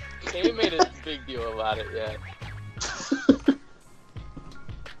it. They made a big deal about it, yeah.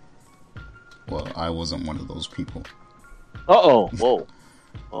 Well, I wasn't one of those people. Whoa.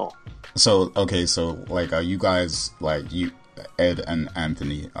 Oh. So, okay, like, are you guys, like, Ed and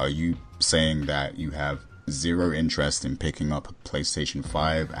Anthony, are you saying that you have zero interest in picking up a PlayStation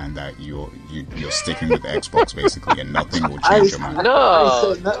 5 and that you're sticking with Xbox basically and nothing will change your mind?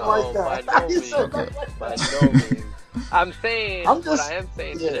 No, by no means. What I am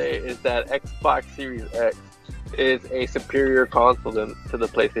saying today is that Xbox Series X is a superior console to the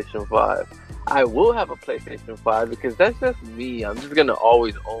PlayStation 5. I will have a PlayStation 5 because that's just me. I'm just going to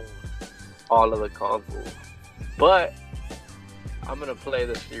always own all of the consoles. But I'm going to play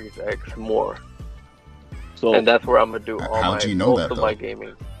the Series X more. And that's where I'm going to do most of my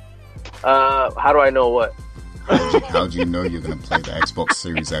gaming. How do I know what? How do you know you're going to play the Xbox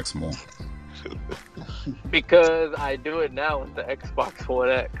Series X more? Because I do it now with the Xbox One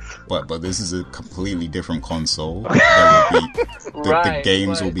X. But this is a completely different console. The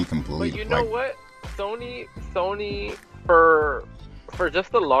games will be complete. But you know what? Sony for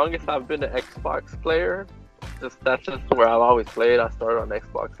just the longest I've been an Xbox player. That's just where I've always played. I started on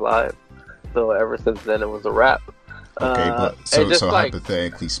Xbox Live, so ever since then it was a wrap. Okay, but so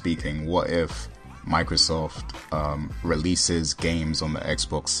hypothetically speaking, what if Microsoft releases games on the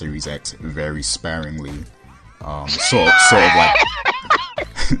Xbox Series X very sparingly, sort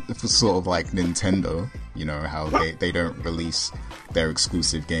of like Nintendo, how they don't release their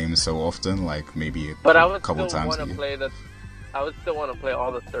exclusive games so often, like maybe a couple times a year. I would still want to play all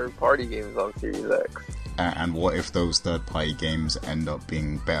the third-party games on Series X. And what if those third-party games end up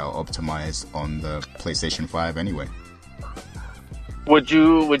being better optimized on the PlayStation 5 anyway? Would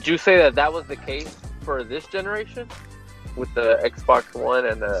you say that was the case for this generation with the Xbox One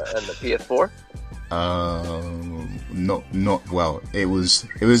and the PS4? Not well. It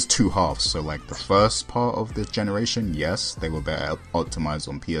was two halves. So like the first part of the generation, yes, they were better optimized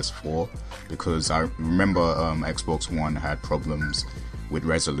on PS4 because I remember Xbox One had problems with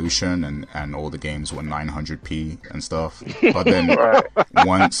resolution and all the games were 900p and stuff. But then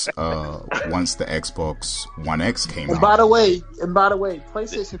once the Xbox One X came out. By the way,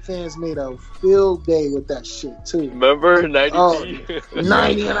 PlayStation fans made a field day with that shit too. Remember 90p?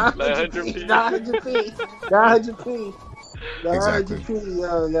 90 and 900p. 900p. Exactly.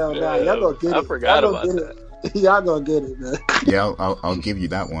 Yo, y'all gonna get it. I forgot about that. Y'all gonna get it, man. Yeah, I'll give you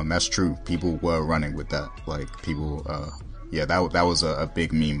that one. That's true. People were running with that. Like people Yeah, that was a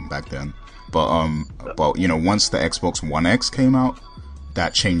big meme back then. But you know, once the Xbox One X came out,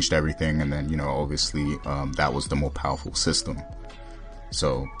 that changed everything, and then, you know, obviously, that was the more powerful system.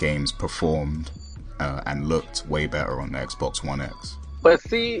 So games performed and looked way better on the Xbox One X. But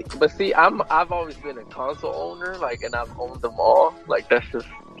see, I've always been a console owner, like, and I've owned them all. Like, that's just,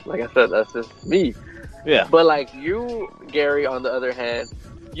 like I said, that's just me. Yeah. But like you, Gary, on the other hand,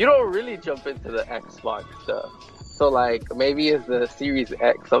 you don't really jump into the Xbox stuff. So like, maybe is the Series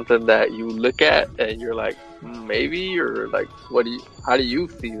X something that you look at and you're like, maybe, or like, how do you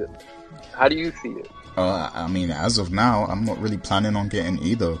see it? How do you see it? I mean, as of now, I'm not really planning on getting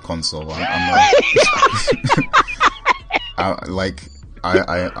either console. I'm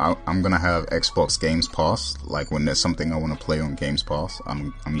gonna have Xbox Games Pass. Like, when there's something I want to play on Games Pass,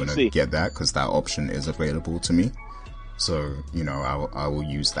 I'm gonna get that, because that option is available to me. So, you know, I will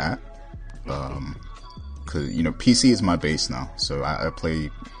use that. Because, you know, PC is my base now, so I play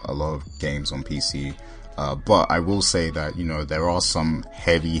a lot of games on PC. But I will say that, you know, there are some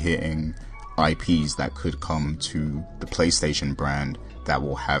heavy hitting IPs that could come to the PlayStation brand that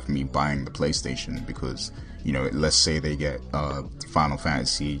will have me buying the PlayStation, because, you know, let's say they get Final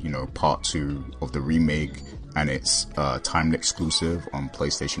Fantasy, you know, Part 2 of the remake, and it's timed exclusive on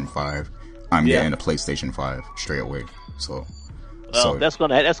PlayStation 5. I'm getting a PlayStation 5 straight away. So that's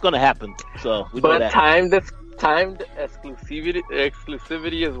gonna happen. So we know that. timed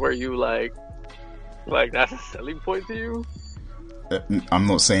exclusivity is where you like that's a selling point to you. I'm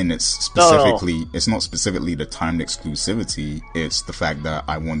not saying it's specifically. No. It's not specifically the timed exclusivity. It's the fact that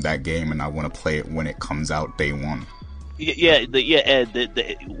I want that game and I want to play it when it comes out day one.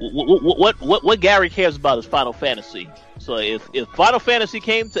 What Gary cares about is Final Fantasy. So if Final Fantasy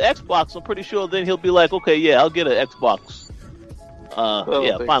came to Xbox, I'm pretty sure then he'll be like, okay, yeah, I'll get an Xbox.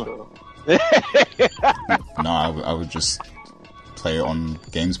 Final. So. No, I would just play it on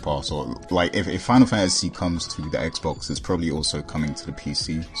Games Pass, or like if Final Fantasy comes to the Xbox, it's probably also coming to the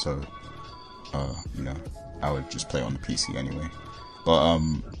PC. So, you know, I would just play it on the PC anyway. But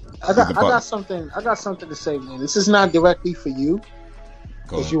I got something to say, man. This is not directly for you,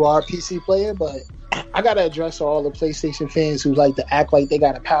 because you are a PC player, but I gotta address all the PlayStation fans who like to act like they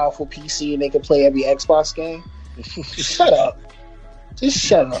got a powerful PC and they can play every Xbox game. Shut up. Just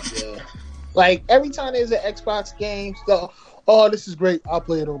shut up, man. Like, every time there's an Xbox game, so, oh, this is great, I'll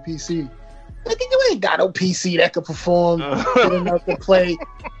play it on PC. Like, you ain't got no PC that can perform good enough to play.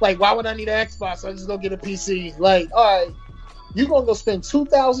 Like, why would I need an Xbox? I just go get a PC. Like, all right, you gonna go spend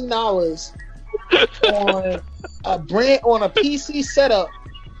 $2,000 on a PC setup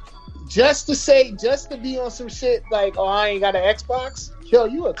just to be on some shit like, oh, I ain't got an Xbox? Yo,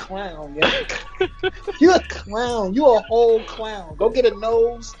 you a clown, yo. You a clown. You a whole clown. Go get a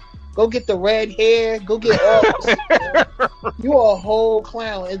nose. Go get the red hair. Go get all this shit, you a whole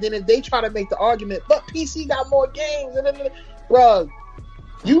clown. And then if they try to make the argument, but PC got more games, bro,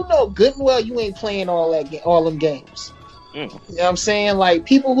 you know good and well you ain't playing all them games. You know what I'm saying? Like,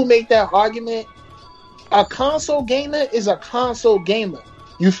 people who make that argument, a console gamer is a console gamer.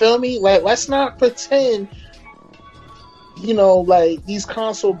 You feel me? Like, let's not pretend, you know, like, these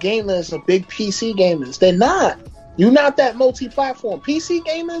console gamers are big PC gamers. They're not. You're not that multi-platform. PC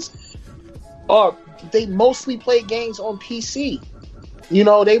gamers they mostly play games on PC. You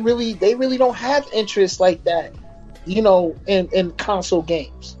know, they really don't have interest like that, you know, in console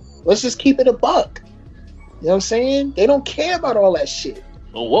games. Let's just keep it a buck. You know what I'm saying? They don't care about all that shit.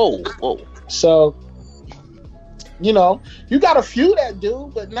 Whoa. So, you know, you got a few that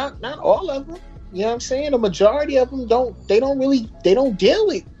do, but not all of them. You know what I'm saying? The majority of them don't deal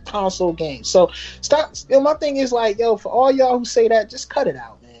with console games. So stop. You know, my thing is like, yo, for all y'all who say that, just cut it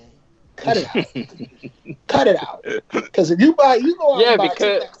out, man. Cut it out. Cut it out. Because if you go out and buy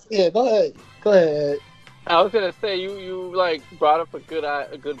go ahead. I was gonna say you like brought up a good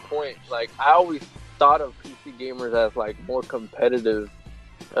point. Like, I always thought of PC gamers as like more competitive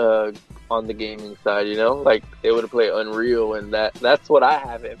on the gaming side, you know, like they would play Unreal, and that's what I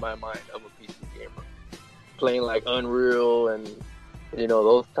have in my mind of a PC gamer, playing like Unreal and, you know,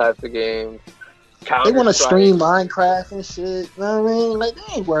 those types of games. They want to stream Minecraft and shit. You know what I mean? Like, they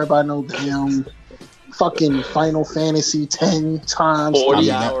ain't worried about no damn fucking Final Fantasy 10 times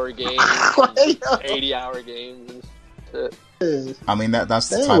 40-hour games, 80-hour games and shit. I mean, that's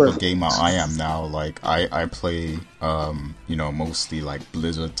the type of gamer I am now. Like, I play, you know, mostly like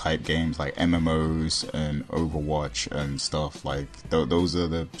Blizzard type games, like MMOs and Overwatch and stuff. Like, those are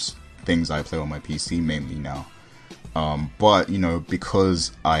the things I play on my PC mainly now. But, you know,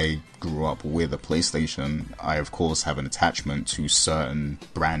 because I grew up with a PlayStation, I of course have an attachment to certain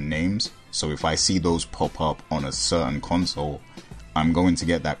brand names. So if I see those pop up on a certain console, I'm going to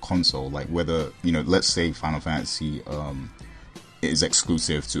get that console. Like whether, let's say Final Fantasy is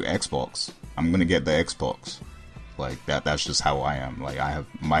exclusive to Xbox, I'm going to get the Xbox. Like that's just how I am. Like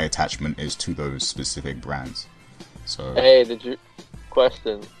my attachment is to those specific brands. So hey, did you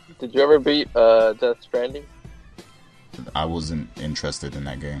ever beat Death Stranding? I wasn't interested in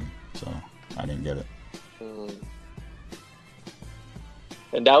that game, so I didn't get it.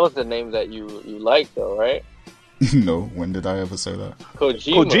 And that was the name that you liked, though, right? No, when did I ever say that?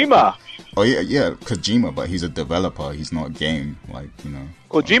 Kojima. Oh yeah, Kojima, but he's a developer. He's not a game,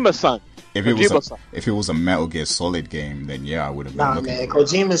 Kojima-san. If it was a Metal Gear Solid game, then yeah, I would have been looking. Man,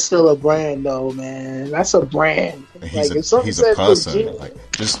 Kojima's still a brand, though, man. That's a brand. He's a person. Kojima, like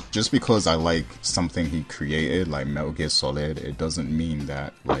just because I like something he created, like Metal Gear Solid, it doesn't mean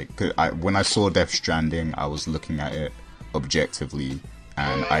that when I saw Death Stranding, I was looking at it objectively,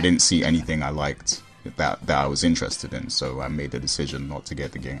 and I didn't see anything I liked that I was interested in, so I made the decision not to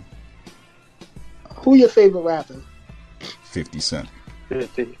get the game. Who your favorite rapper? 50 Cent.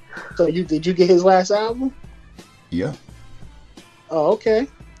 50. So did you get his last album? Yeah. Oh, okay.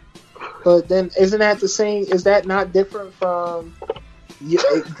 But then isn't that the same? Is that not different from?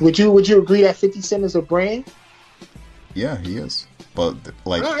 Would you agree that 50 Cent is a brand? Yeah, he is. But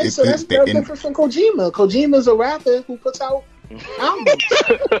like, all right, so that's different from Kojima. Kojima's a rapper who puts out albums.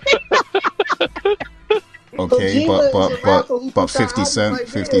 Okay, but 50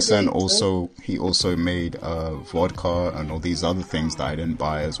 Cent also made vodka and all these other things that I didn't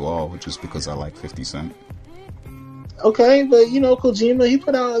buy as well, just because I like 50 Cent. Okay, but Kojima, he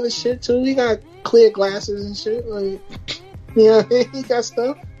put out other shit too. He got clear glasses and shit. He got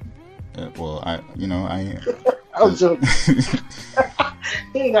stuff. Yeah, well, I I'm joking.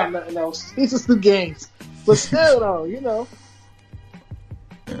 He ain't got nothing else. He just do games. But still, though,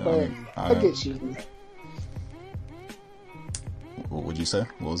 Yeah, I get you. What would you say?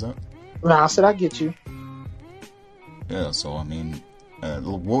 What was that? Nah, I said I get you. Yeah, so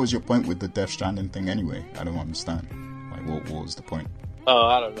what was your point with the Death Stranding thing anyway? I don't understand. Like, what was the point? Oh,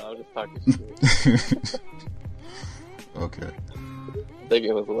 I don't know. I'm just talking shit. Okay. I think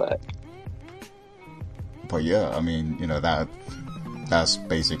it was whack. But yeah, that's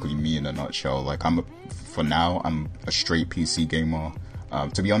basically me in a nutshell. Like, for now, I'm a straight PC gamer.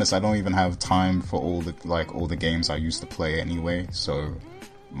 To be honest, I don't even have time for all the games I used to play anyway. So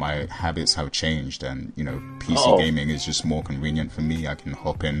my habits have changed, and PC gaming is just more convenient for me. I can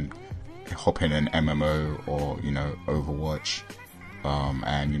hop in an MMO or Overwatch,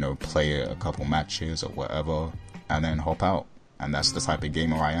 and play a couple matches or whatever, and then hop out. And that's the type of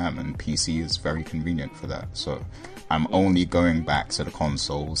gamer I am, and PC is very convenient for that. So I'm only going back to the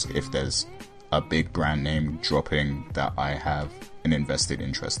consoles if there's a big brand name dropping that I have an invested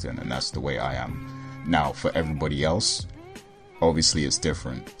interest in, and that's the way I am. Now, for everybody else, obviously it's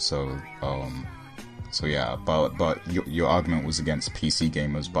different. So yeah, but your argument was against PC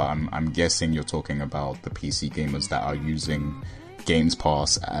gamers, but I'm guessing you're talking about the PC gamers that are using Games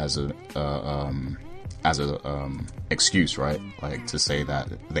Pass as a excuse, right? Like to say that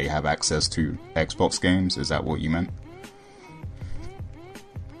they have access to Xbox games. Is that what you meant?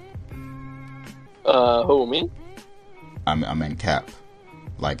 Who, me? I meant Cap.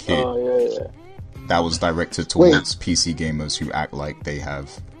 Like here. Oh, yeah. That was directed towards PC gamers who act like they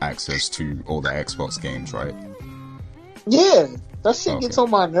have access to all the Xbox games, right? Yeah, that shit gets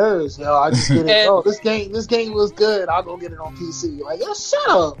on my nerves, yo. I just get it. This game was good. I'll go get it on PC. Like, yo, shut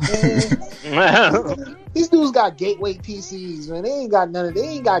up, man. These dudes got gateway PCs, man. They ain't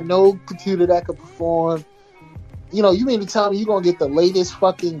got no computer that could perform. You mean to tell me you gonna get the latest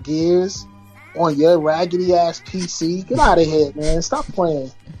fucking Gears on your raggedy ass PC? Get out of here, man. Stop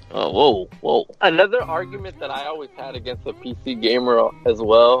playing. Oh, whoa. Another argument that I always had against a PC gamer as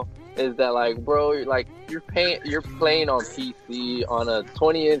well is that, like, bro, you're playing on PC on a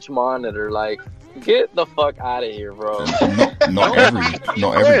 20-inch monitor. Like, get the fuck out of here, bro. Not every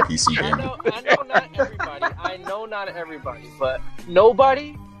PC gamer. I know not everybody, but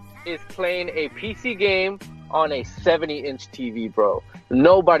nobody is playing a PC game on a 70-inch TV, bro.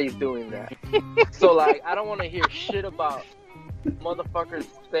 Nobody's doing that. So, like, I don't want to hear shit about motherfuckers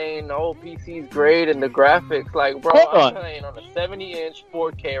saying, oh, PC's great and the graphics. Like, bro, I'm playing on a 70-inch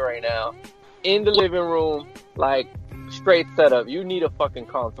 4K right now in the living room, like, straight setup. You need a fucking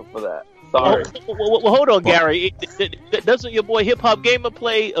console for that. Sorry. Well, hold on, Gary. Doesn't your boy Hip Hop Gamer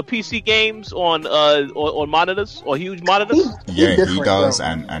play PC games on monitors or huge monitors? Yeah, he does, bro.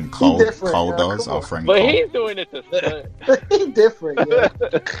 and Cole does. Our friend, but Cole. He's doing it to He's different. Yeah.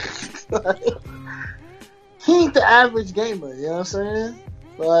 He ain't the average gamer. You know what I'm saying?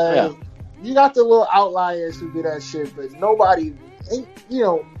 Like, You got the little outliers who do that shit, but nobody, you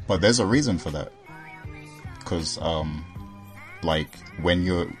know. But there's a reason for that. Because, like, when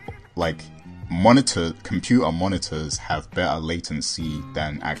you're, like, computer monitors have better latency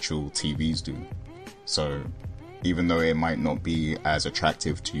than actual TVs do. So, even though it might not be as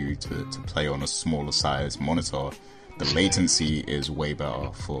attractive to you to play on a smaller size monitor, the latency is way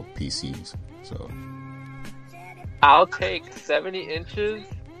better for PCs. So, I'll take 70 inches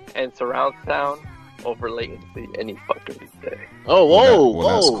and surround sound over latency any fucking day. Oh, whoa,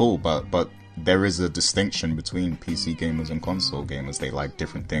 that's cool, but there is a distinction between PC gamers and console gamers. They like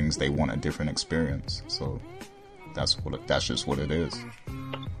different things. They want a different experience. So that's just what it is.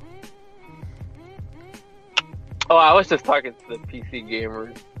 Oh, I was just talking to the PC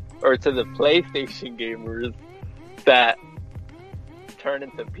gamers or to the PlayStation gamers that turn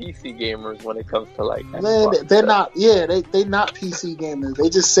into PC gamers when it comes to like. Man, they're not. Yeah, they not PC gamers. They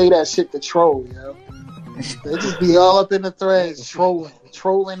just say that shit to troll, you know. They just be all up in the threads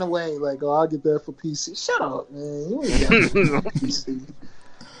trolling away like, oh, I'll get that for PC. Shut up, man. You ain't got that for PC.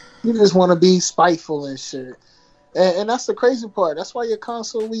 You just want to be spiteful and shit. And that's the crazy part. That's why your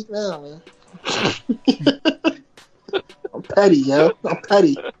console weak now, man. I'm petty, yo. I'm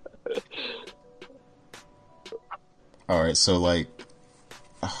petty. All right, so like,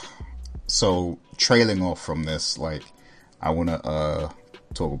 trailing off from this, like, I want to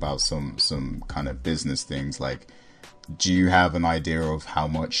talk about some kind of business things. Like, do you have an idea of how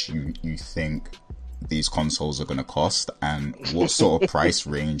much you think these consoles are going to cost, and what sort of price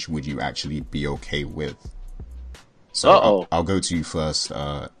range would you actually be okay with? So I'll go to you first,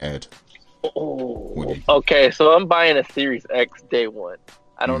 Ed. Okay, so I'm buying a Series X day one.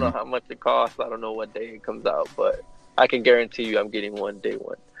 I don't know how much it costs. I don't know what day it comes out, but I can guarantee you I'm getting one day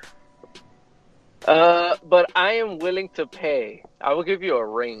one. But I am willing to pay. I will give you a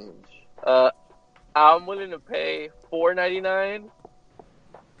range. I'm willing to pay $499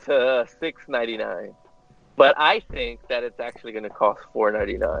 to $699, but I think that it's actually going to cost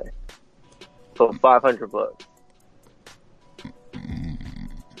 $499, so $500.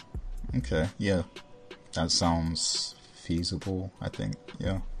 Okay, yeah, that sounds feasible. I think,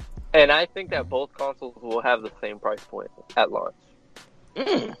 yeah. And I think that both consoles will have the same price point at launch.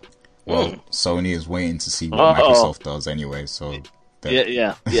 Well, Sony is waiting to see what Microsoft does anyway, so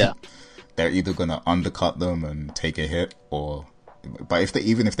yeah. They're either gonna undercut them and take a hit, but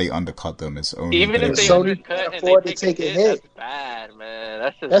even if they undercut them, it's only even if they Sony can't afford to take a hit. That's bad,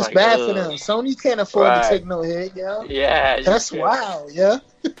 man. That's like, bad for them. Sony can't afford to take no hit, yo. Yeah, that's wild, yeah.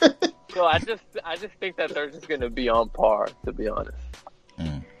 So I just think that they're just gonna be on par, to be honest.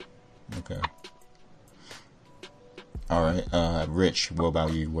 Okay. All right, Rich. What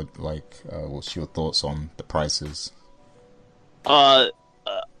about you? What's your thoughts on the prices?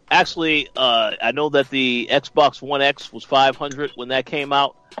 Actually, I know that the Xbox One X was $500 when that came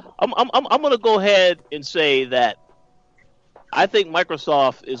out. I'm gonna go ahead and say that I think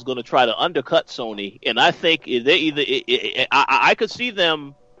Microsoft is gonna try to undercut Sony, and I think I could see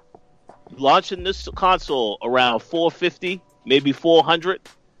them launching this console around $450, maybe $400,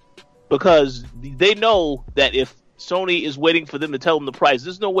 because they know that if Sony is waiting for them to tell them the price,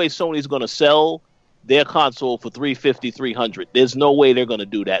 there's no way Sony's going to sell their console for $350, $300. There's no way they're going to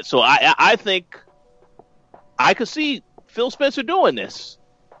do that. So I think I could see Phil Spencer doing this.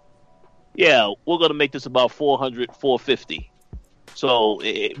 Yeah, we're going to make this about $400, $450. So,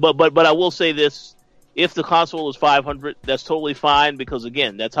 but I will say this: if the console is $500, that's totally fine, because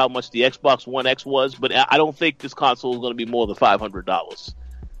again, that's how much the Xbox One X was. But I don't think this console is going to be more than $500.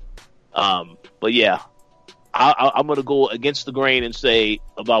 But yeah, I'm going to go against the grain and say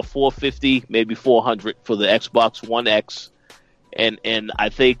about $450, maybe $400 for the Xbox One X. And I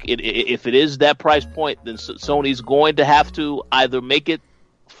think if it is that price point, then Sony's going to have to either make it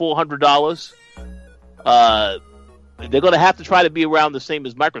 $400. They're going to have to try to be around the same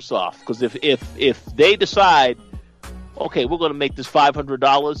as Microsoft, because if they decide, okay, we're going to make this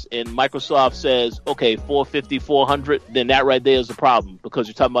 $500, and Microsoft says, okay, $450, $400, then that right there is a problem, because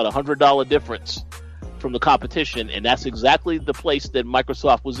you're talking about $100 difference from the competition, and that's exactly the place that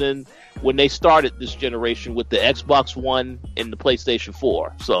Microsoft was in when they started this generation with the Xbox One and the PlayStation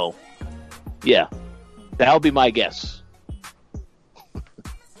 4. So, yeah, that'll be my guess. All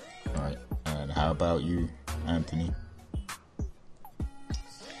right, and how about you, Anthony?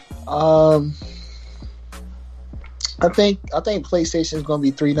 I think PlayStation is going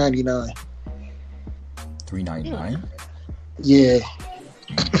to be $399. $399? Yeah.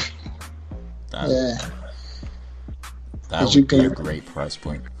 That would be a great price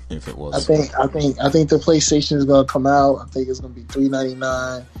point if it was. I think the PlayStation is going to come out. I think it's going to be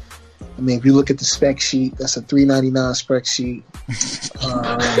 $399. I mean, if you look at the spec sheet, that's a $399 spec sheet.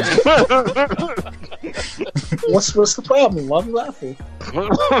 What's the problem? Why are we laughing?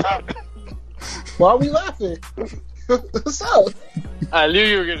 Why are we laughing? What's up? I knew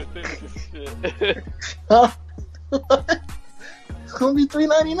you were gonna say this shit. It's gonna be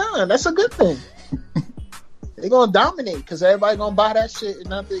 $399. That's a good thing. They're gonna dominate because everybody gonna buy that shit and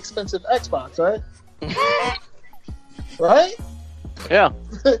not the expensive Xbox, right? Right? Yeah.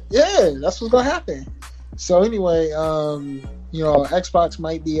 Yeah, that's what's gonna happen. So anyway, Xbox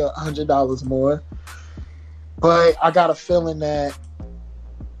might be $100 more, but I got a feeling that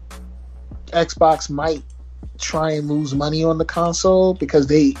Xbox might try and lose money on the console because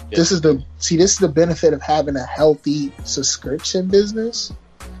this is the benefit of having a healthy subscription business.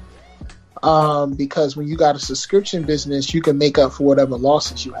 Because when you got a subscription business, you can make up for whatever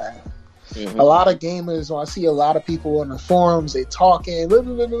losses you have. Mm-hmm. A lot of gamers, I see a lot of people on the forums, they talking,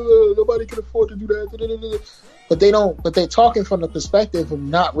 nobody can afford to do that, but they're talking from the perspective of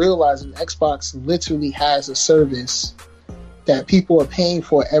not realizing Xbox literally has a service that people are paying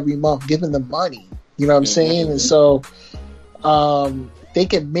for every month, giving them money. You know what I'm saying? And so they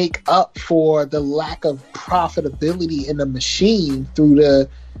can make up for the lack of profitability in the machine through the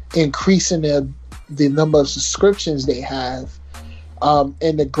increasing the number of subscriptions they have.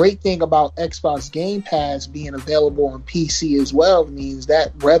 And the great thing about Xbox Game Pass being available on PC as well means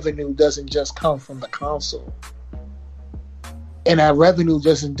that revenue doesn't just come from the console. And that revenue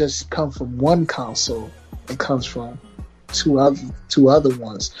doesn't just come from one console. It comes from two other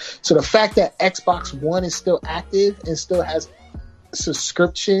ones. So the fact that Xbox One is still active and still has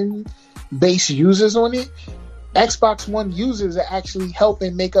subscription-based users on it, Xbox One users are actually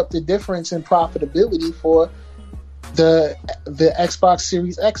helping make up the difference in profitability for the Xbox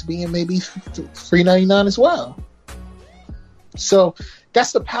Series X being maybe $399 as well. So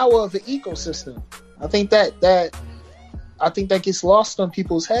that's the power of the ecosystem. I think that gets lost on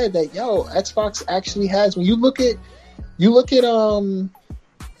people's head that Xbox actually has. When you look at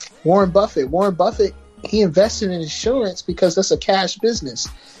Warren Buffett, he invested in insurance because that's a cash business.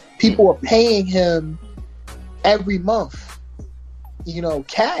 People are paying him every month,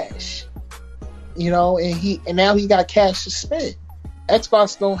 cash, and now he got cash to spend.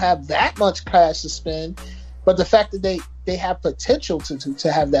 Xbox don't have that much cash to spend, but the fact that they have potential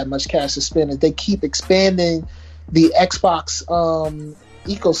to have that much cash to spend, if they keep expanding the Xbox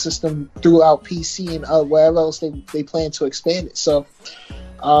ecosystem throughout PC and wherever else they plan to expand it. So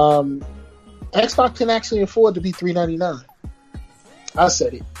Xbox can actually afford to be $399. I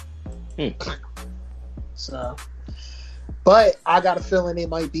said it. So, but I got a feeling they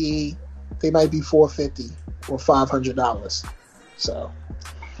might be $450 or $500. So,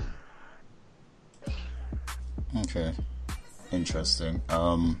 okay, interesting.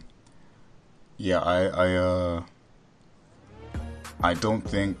 I don't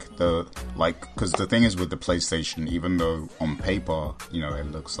think because the thing is with the PlayStation, even though on paper,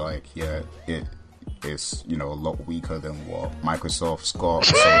 it looks like, it is, a lot weaker than what Microsoft's got,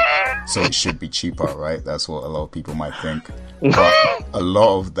 so it should be cheaper, right? That's what a lot of people might think. But a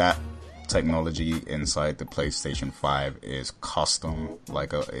lot of that technology inside the PlayStation 5 is custom,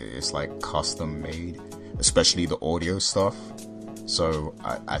 it's custom made, especially the audio stuff. So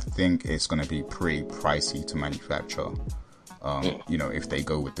I think it's going to be pretty pricey to manufacture. If they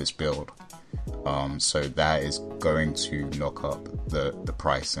go with this build. So that is going to knock up the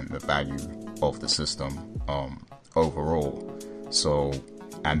price and the value of the system overall. So,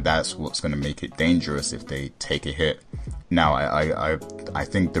 and that's what's going to make it dangerous if they take a hit. Now, I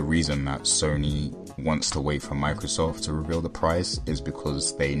think the reason that Sony wants to wait for Microsoft to reveal the price is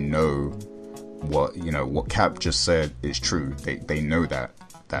because they know what Cap just said is true. They know that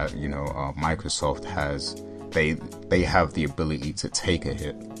Microsoft has. They have the ability to take a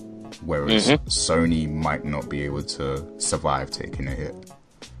hit, whereas Sony might not be able to survive taking a hit.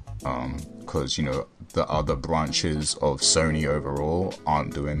 Because, the other branches of Sony overall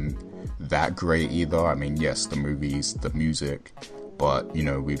aren't doing that great either. I mean, yes, the movies, the music, but,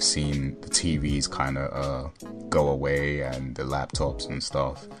 we've seen the TVs kind of go away and the laptops and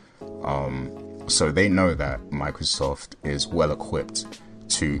stuff. So they know that Microsoft is well equipped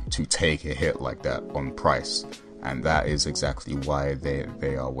to take a hit like that on price, and that is exactly why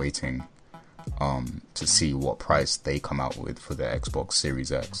they are waiting to see what price they come out with for the Xbox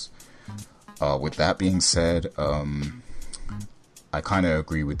Series X. With that being said, I kind of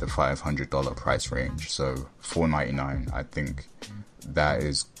agree with the $500 price range, so $499, I think that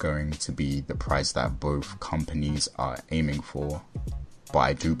is going to be the price that both companies are aiming for, but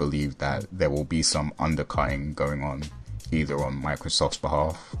I do believe that there will be some undercutting going on either on Microsoft's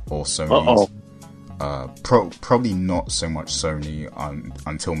behalf or Sony's. Probably not so much Sony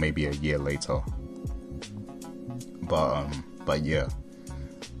until maybe a year later. But yeah,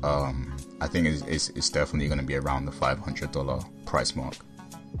 I think it's definitely going to be around the $500 price mark.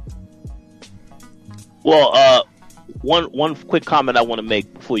 Well, one quick comment I want to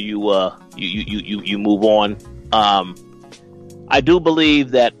make before you move on. I do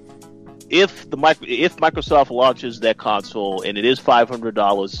believe that if Microsoft launches that console and it is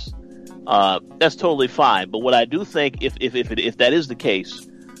 $500, that's totally fine. But what I do think, if that is the case,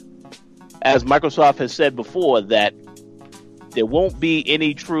 as Microsoft has said before, that there won't be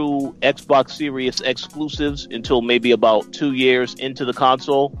any true Xbox Series exclusives until maybe about 2 years into the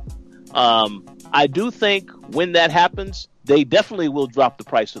console. I do think when that happens, they definitely will drop the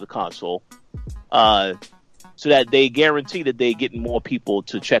price of the console, so that they guarantee that they're getting more people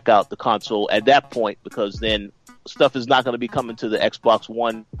to check out the console at that point, because then stuff is not going to be coming to the Xbox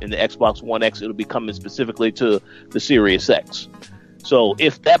One and the Xbox One X. It'll be coming specifically to the Series X. So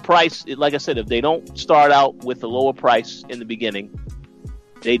if that price, like I said, if they don't start out with a lower price in the beginning,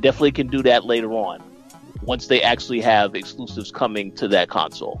 they definitely can do that later on, once they actually have exclusives coming to that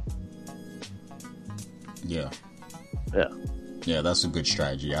console. Yeah, that's a good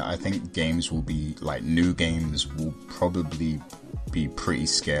strategy. I think games will be, like, new games will probably be pretty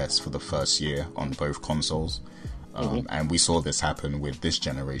scarce for the first year on both consoles. And we saw this happen with this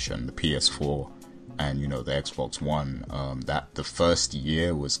generation, the PS4 and, you know, the Xbox One. That the first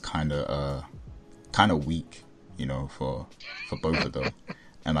year was kind of weak, you know, for both of them.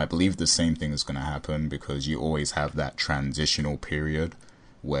 And I believe the same thing is going to happen, because you always have that transitional period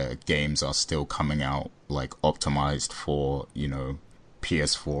where games are still coming out, like, optimized for, you know,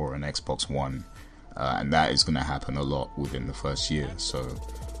 PS4 and Xbox One, and that is going to happen a lot within the first year. So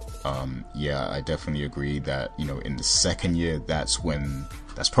yeah, I definitely agree that, you know, in the second year, that's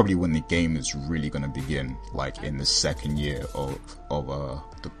probably when the game is really going to begin, like in the second year of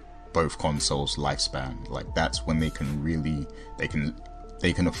both consoles' lifespan. Like, that's when they can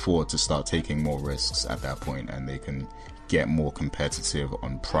afford to start taking more risks at that point, and they can get more competitive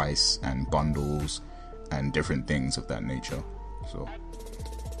on price and bundles and different things of that nature.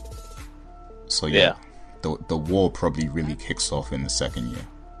 So yeah. The war probably really kicks off in the second year.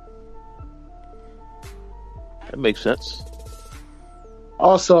 That makes sense.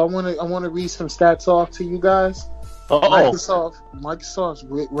 Also, I want to read some stats off to you guys. Microsoft's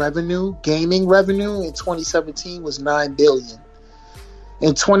gaming revenue in 2017 was $9 billion.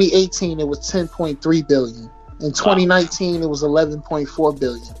 In 2018, it was $10.3 billion. In 2019, it was $11.4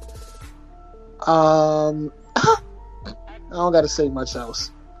 billion. I don't got to say much else.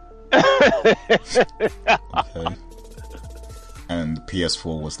 Okay. And the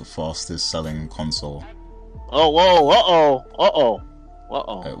PS4 was the fastest selling console. Uh-oh.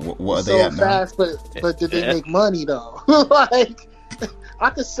 What are they at now? So fast, but did they make money though? Like, I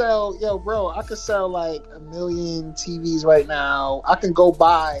could sell like 1 million TVs right now. I can go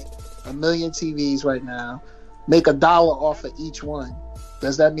buy 1 million TVs right now, make $1 off of each one.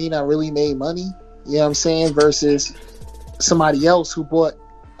 Does that mean I really made money? You know what I'm saying? Versus somebody else who bought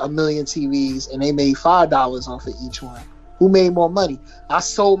 1 million TVs and they made $5 off of each one. Who made more money? I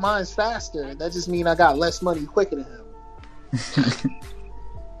sold mine faster. That just means I got less money quicker than him.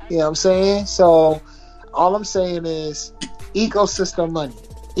 You know what I'm saying? So all I'm saying is ecosystem money.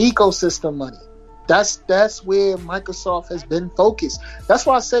 That's where Microsoft has been focused. That's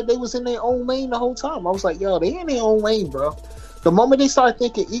why I said they was in their own lane the whole time. I was like, yo, they in their own lane, bro. The moment they started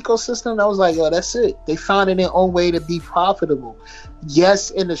thinking ecosystem, I was like, yo, that's it. They found in their own way to be profitable.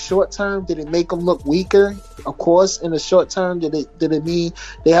 Yes, in the short term, did it make them look weaker? Of course, in the short term, did it mean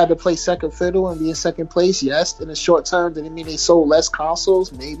they had to play second fiddle and be in second place? Yes. In the short term, did it mean they sold less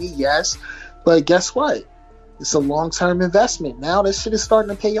consoles? Maybe, yes. But guess what? It's a long-term investment. Now that shit is starting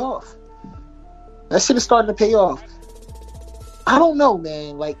to pay off. I don't know,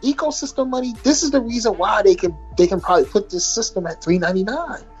 man. Like, ecosystem money, this is the reason why they can probably put this system at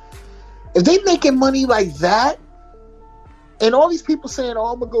 $399. If they making money like that, and all these people saying, "Oh,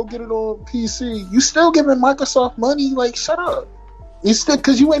 I'm gonna go get it on PC," you still giving Microsoft money? Like, shut up. You still,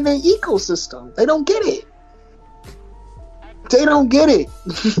 because you in their ecosystem. They don't get it.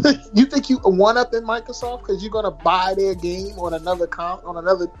 You think you one up in Microsoft because you're gonna buy their game on another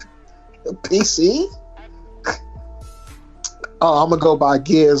PC? Oh, I'm gonna go buy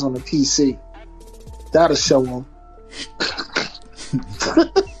Gears on the PC. That'll show them.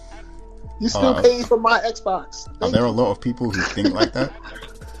 You still paying for my Xbox. Are there a lot of people who think like that?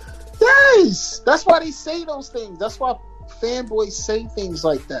 Yes! That's why they say those things. That's why fanboys say things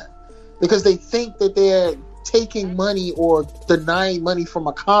like that. Because they think that taking money or denying money from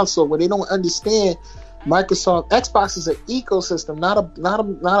a console where they don't understand Microsoft Xbox is an ecosystem, not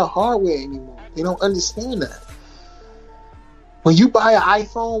a hardware anymore. They don't understand that. When you buy an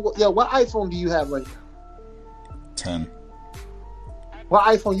iPhone, what iPhone do you have right now? 10. What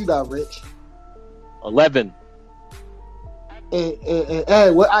iPhone you got, Rich? 11. And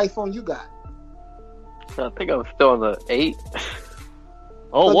Ed, what iPhone you got? I think I'm still on the 8.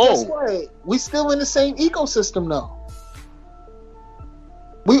 Oh, But whoa. guess what? We still in the same ecosystem though.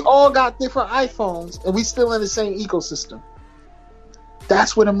 We all got different iPhones and we still in the same ecosystem.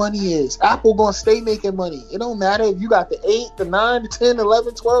 That's where the money is. Apple gonna stay making money. It don't matter if you got the 8, the 9, the 10,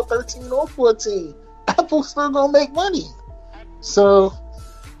 11, 12, 13, or 14. Apple's still gonna make money. So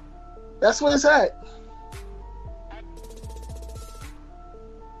that's where it's at.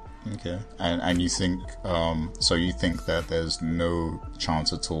 Okay, and you think so? You think that there's no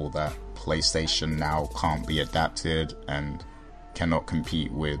chance at all that PlayStation now can't be adapted and cannot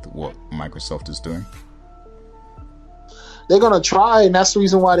compete with what Microsoft is doing? They're gonna try, and that's the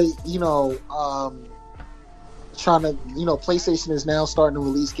reason why they, trying to, PlayStation is now starting to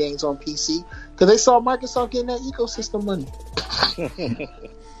release games on PC because they saw Microsoft getting that ecosystem money.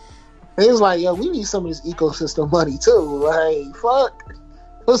 They was like, yo, we need some of this ecosystem money too. Like, fuck,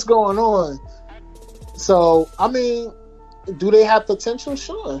 what's going on? So, I mean, do they have potential?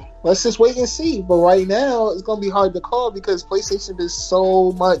 Sure. Let's just wait and see. But right now, it's gonna be hard to call because PlayStation is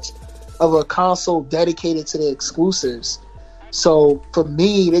so much of a console dedicated to the exclusives. So for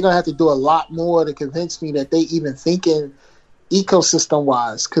me, they're gonna have to do a lot more to convince me that they even thinking ecosystem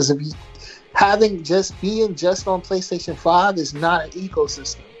wise. Because if you being just on PlayStation 5 is not an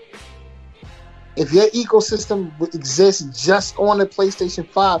ecosystem. If your ecosystem exists just on the PlayStation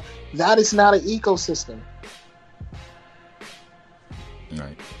 5, that is not an ecosystem.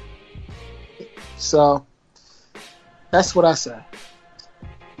 Right. So that's what I say.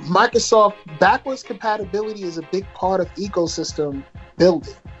 Microsoft backwards compatibility is a big part of ecosystem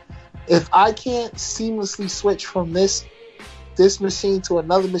building. If I can't seamlessly switch from this machine to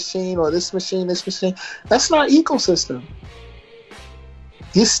another machine or this machine, that's not ecosystem.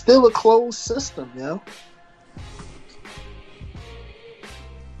 It's still a closed system, yo.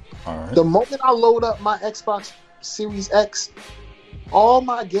 All right. The moment I load up my Xbox Series X, all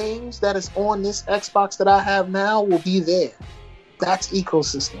my games that is on this Xbox that I have now will be there. That's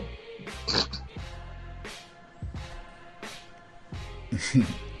ecosystem.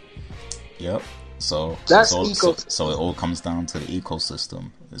 Yep. So That's so it all comes down to the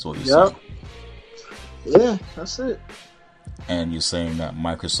ecosystem, is what you're saying. Yeah, that's it. And you're saying that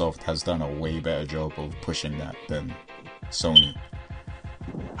Microsoft has done a way better job of pushing that than Sony.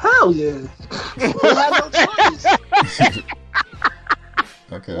 Hell yeah. They had no choice.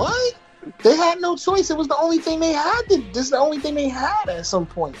 Okay. What? They had no choice. It was the only thing they had. This is the only thing they had at some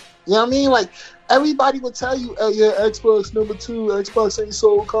point. You know what I mean? Like, everybody would tell you, yeah, Xbox number 2, Xbox ain't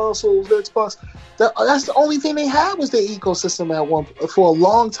sold consoles, Xbox. That's the only thing they had was their ecosystem for a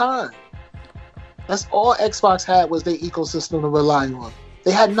long time. That's all Xbox had was their ecosystem to rely on.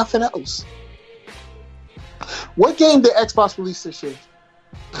 They had nothing else. What game did Xbox release this year?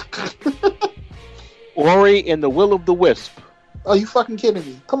 Ori and the Will of the Wisp. Are you fucking kidding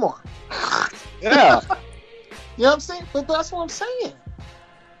me? Come on. Yeah. You know what I'm saying? But that's what I'm saying.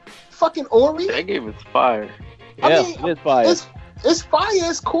 Fucking Ori. That game is fire. Yeah, I mean, it is fire. It's fire.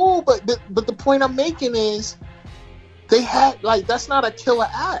 It's cool. But the point I'm making is they had, like, that's not a killer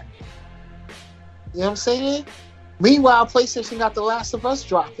app. You know what I'm saying? Meanwhile, PlayStation got The Last of Us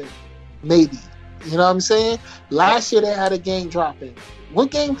dropping. Maybe. You know what I'm saying? Last year they had a game dropping. What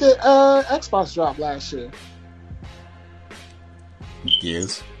game did Xbox drop last year?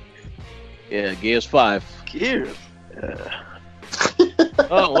 Gears. Yeah, Gears 5. Gears.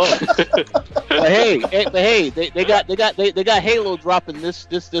 Oh, whoa. but hey, they got Halo dropping this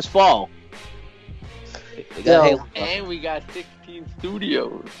fall. They got Halo. And we got 16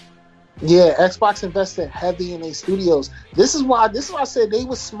 studios. Yeah, Xbox invested heavy in their studios. This is why I said they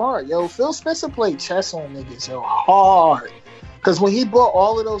was smart, yo. Phil Spencer played chess on niggas, yo, hard. Because when he bought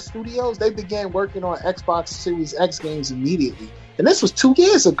all of those studios, they began working on Xbox Series X games immediately. And this was 2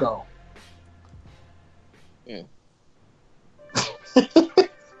 years ago. Yeah.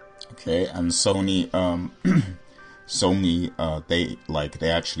 Okay, and Sony,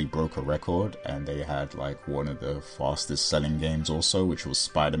 they actually broke a record, and they had like one of the fastest selling games also, which was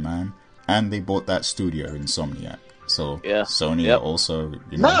Spider-Man, and they bought that studio, Insomniac. So yeah. Sony also,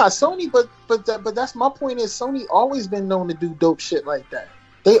 Sony, but that's my point is Sony always been known to do dope shit like that.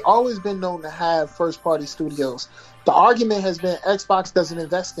 They always been known to have first party studios. The argument has been Xbox doesn't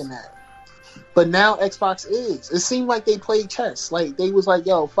invest in that. But now Xbox is. It seemed like they played chess. Like they was like,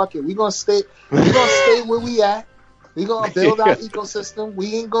 "Yo, fuck it, we gonna stay where we at. We gonna build our ecosystem.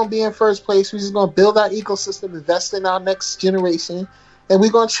 We ain't gonna be in first place. We just gonna build our ecosystem, invest in our next generation, and we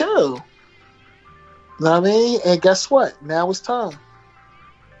gonna chill." You know what I mean? And guess what? Now it's time.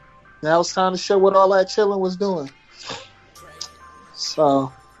 Now it's time to show what all that chilling was doing.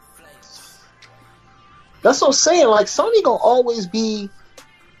 So that's what I'm saying. Like Sony gonna always be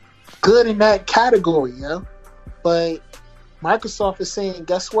good in that category, you know. But Microsoft is saying,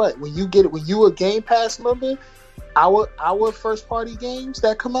 guess what? When you a Game Pass member, our first party games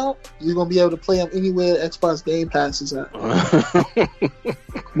that come out, you're gonna be able to play them anywhere Xbox Game Pass is at.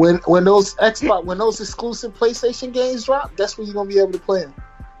 when those exclusive PlayStation games drop, that's when you're gonna be able to play them.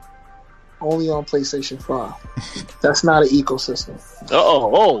 Only on PlayStation 5. That's not an ecosystem.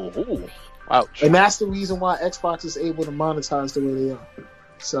 Ooh. Ouch. And that's the reason why Xbox is able to monetize the way they are.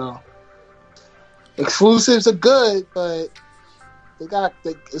 So exclusives are good, but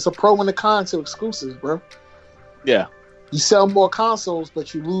it's a pro and a con to exclusives, bro. Yeah. You sell more consoles,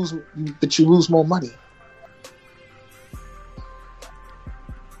 but you lose more money.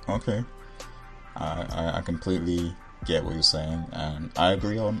 Okay. I completely get what you're saying, and I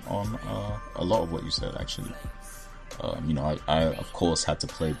agree on a lot of what you said, actually. I of course had to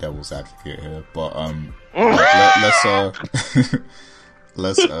play devil's advocate here, but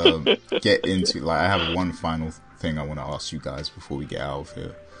let's get into, like, I have one final thing I want to ask you guys before we get out of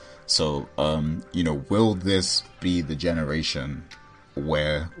here. So, will this be the generation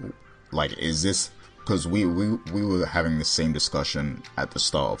where, like, is this, because we were having the same discussion at the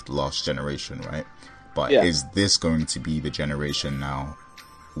start of the last generation, right? But is this going to be the generation now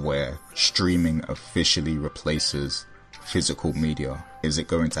where streaming officially replaces physical media? Is it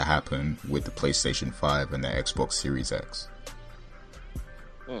going to happen with the PlayStation 5 and the Xbox Series X?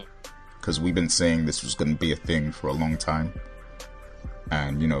 Because we've been saying this was going to be a thing for a long time.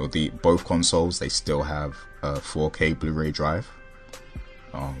 And, both consoles, they still have a 4K Blu-ray drive.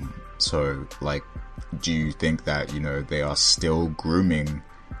 So, like, do you think that, they are still grooming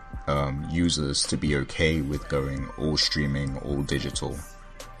users to be okay with going all streaming, all digital?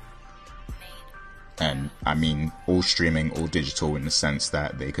 And I mean all streaming, all digital in the sense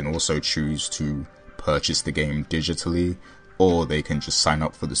that they can also choose to purchase the game digitally, or they can just sign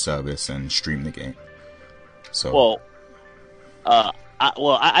up for the service and stream the game. So,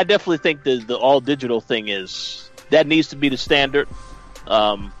 I definitely think the all digital thing that needs to be the standard.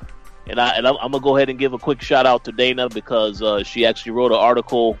 And I'm gonna go ahead and give a quick shout out to Dana, because she actually wrote an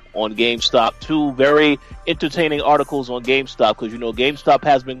article on GameStop, 2 very entertaining articles on GameStop, because GameStop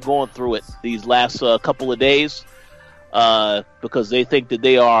has been going through it these last couple of days, because they think that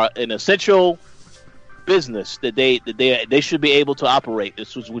they are an essential business, that they should be able to operate.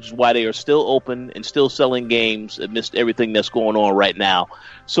 Which is why they are still open and still selling games amidst everything that's going on right now.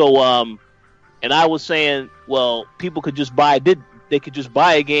 So, and I was saying, well, people could just buy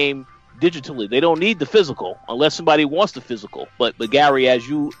a game digitally. They don't need the physical unless somebody wants the physical. But Gary, as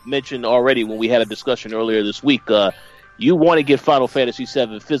you mentioned already when we had a discussion earlier this week, you want to get Final Fantasy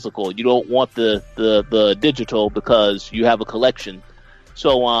VII physical. You don't want the digital because you have a collection.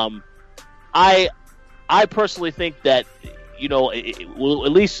 So I personally think that well,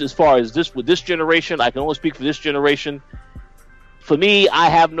 at least as far as with this generation, I can only speak for this generation. For me, I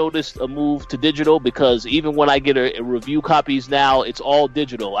have noticed a move to digital, because even when I get a review copies now, it's all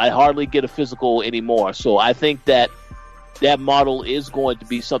digital. I hardly get a physical anymore. So I think that model is going to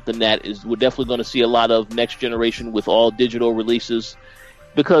be something that we're definitely going to see a lot of next generation with all digital releases.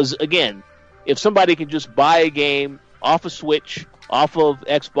 Because again, if somebody can just buy a game off of Switch, off of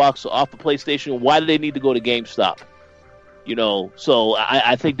Xbox, or off of PlayStation, why do they need to go to GameStop? So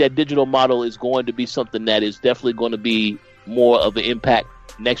I think that digital model is going to be something that is definitely going to be more of an impact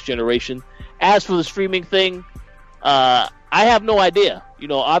next generation. As for the streaming thing, I have no idea.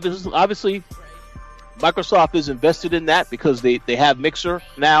 Obviously Microsoft is invested in that because they have Mixer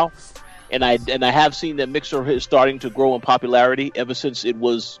now, and I have seen that Mixer is starting to grow in popularity ever since it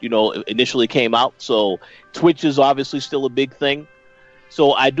was initially came out. So Twitch is obviously still a big thing.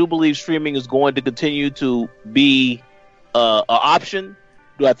 So I do believe streaming is going to continue to be an option.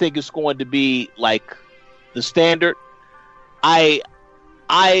 Do I think it's going to be like the standard? I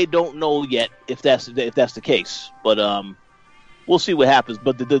don't know yet if that's the case, but we'll see what happens.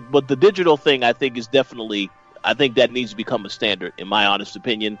 But the digital thing, I think, is definitely, I think that needs to become a standard, in my honest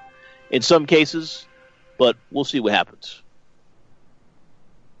opinion, in some cases. But we'll see what happens.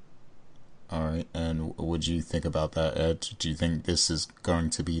 All right, and what do you think about that, Ed? Do you think this is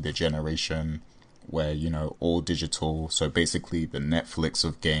going to be the generation where all digital, so basically the Netflix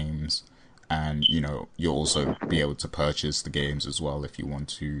of games, and you'll also be able to purchase the games as well if you want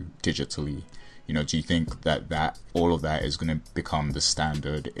to digitally. Do you think that all of that is going to become the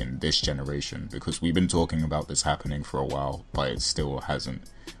standard in this generation? Because we've been talking about this happening for a while, but it still hasn't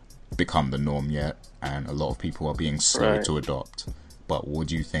become the norm yet, and a lot of people are being slow to adopt. But what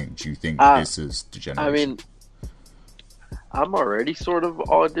do you think? Do you think this is the generation? I mean, I'm already sort of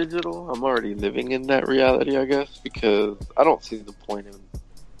all digital. I'm already living in that reality, I guess, because I don't see the point in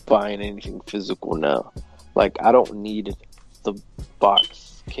buying anything physical now. Like, I don't need the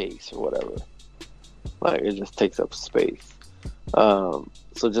box case or whatever. Like, it just takes up space. So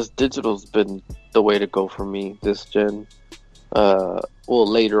just digital's been the way to go for me this gen.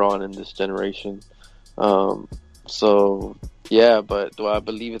 Later on in this generation. So, yeah, but do I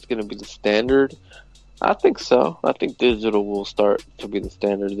believe it's going to be the standard? I think so. I think digital will start to be the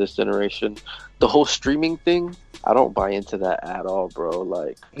standard of this generation. The whole streaming thing, I don't buy into that at all, bro.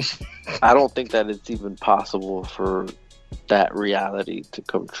 Like, I don't think that it's even possible for that reality to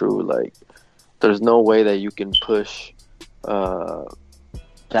come true. Like, there's no way that you can push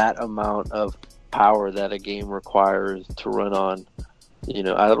that amount of power that a game requires to run on. I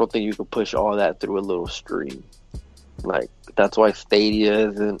don't think you can push all that through a little stream. Like, that's why Stadia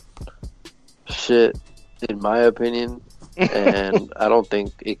isn't shit, in my opinion. And I don't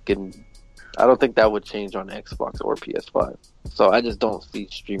think that would change on Xbox or PS5. So I just don't see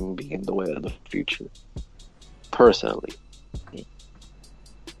streaming being the way of the future, personally.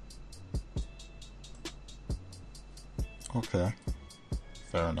 Okay,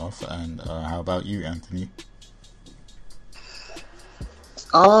 fair enough. And how about you, Anthony?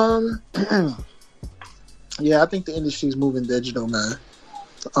 Yeah, I think the industry's moving digital, man.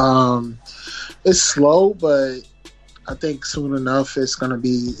 It's slow, but I think soon enough it's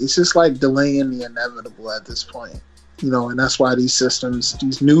just like delaying the inevitable at this point. And that's why these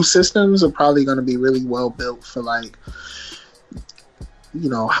new systems are probably gonna be really well built for like,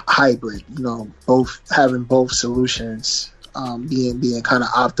 hybrid, having both solutions, being kind of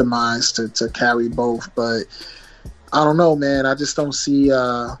optimized to carry both. But I don't know, man. I just don't see.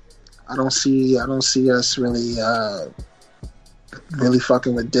 I don't see us really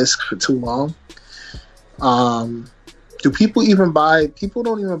fucking with disc for too long. Do people even buy? People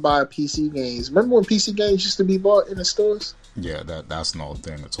don't even buy PC games. Remember when PC games used to be bought in the stores? Yeah, that's not a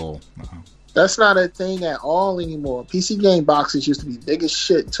thing at all. Uh-huh. That's not a thing at all anymore. PC game boxes used to be big as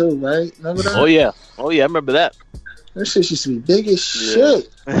shit too, right? Remember that? Oh yeah, I remember that. That shit used to be big as shit.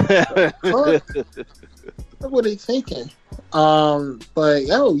 What were they thinking? But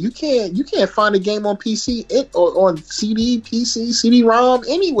you can't find a game on PC or on PC, CD-ROM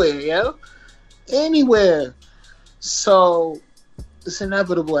anywhere, anywhere. So it's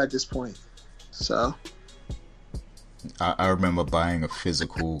inevitable at this point. So I remember buying a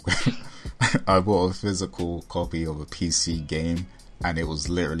physical. I bought a physical copy of a PC game, and it was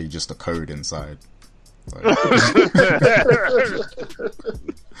literally just a code inside. Like,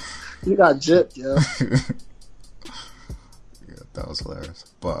 you got gypped, yo. Yeah, that was hilarious.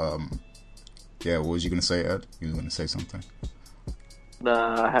 But yeah, what was you gonna say, Ed? You were gonna say something?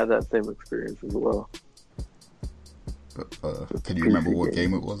 Nah, I had that same experience as well. But, can you remember what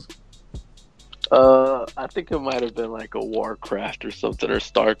game it was? I think it might have been like a Warcraft or something, or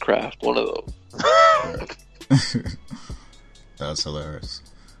Starcraft, one of those. That's hilarious.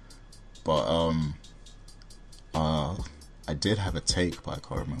 But I did have a take, but I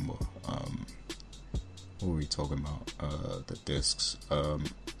can't remember. What were we talking about? The discs. The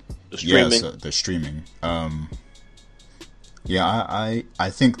streaming. Yes, the streaming. Yeah, I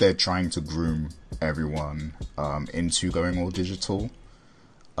think they're trying to groom everyone into going all digital.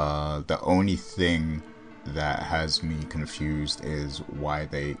 The only thing that has me confused is why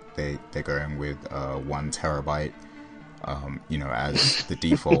they're going with 1 terabyte, as the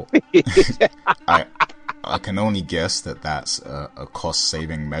default. I can only guess that that's a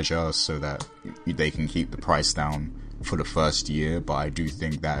cost-saving measure so that they can keep the price down for the first year, but I do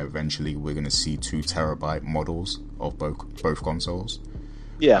think that eventually we're going to see 2 terabyte models of both consoles.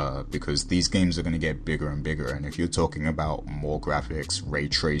 Yeah. Because these games are going to get bigger and bigger, and if you're talking about more graphics, ray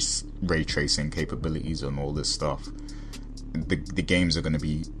tracing capabilities and all this stuff, the games are going to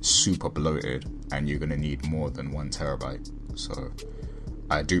be super bloated, and you're going to need more than 1 terabyte. So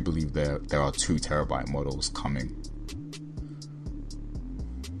I do believe there are 2 terabyte models coming.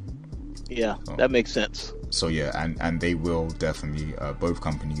 Yeah, that makes sense. So yeah, and they will definitely, both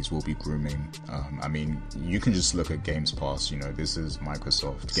companies will be grooming. I mean, you can just look at Games Pass, this is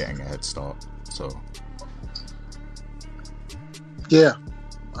Microsoft getting a head start, so. Yeah,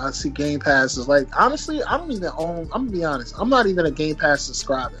 I see Game Pass is like, honestly, I don't even own, I'm gonna be honest, I'm not even a Game Pass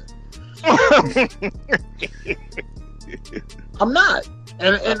subscriber. I'm not.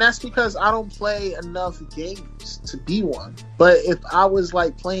 And that's because I don't play enough games to be one. But if I was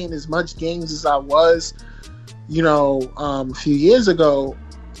like playing as much games as I was, a few years ago,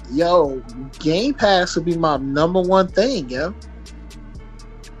 Game Pass would be my number one thing, yo.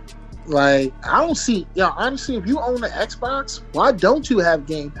 Like, I don't see, honestly, if you own an Xbox, why don't you have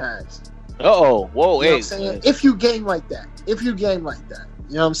Game Pass? Whoa, You know what I'm saying? If you game like that. You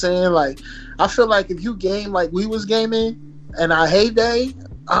know what I'm saying? Like, I feel like if you game like we was gaming in our heyday,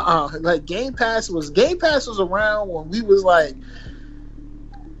 like Game Pass was around when we was like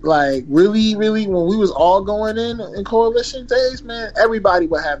really, really, when we was all going in Coalition days, man, everybody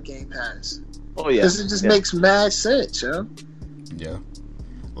would have Game Pass. Oh yeah. Because it just makes mad sense, yo. Yeah.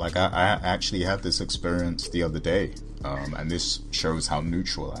 Like, I actually had this experience the other day, and this shows how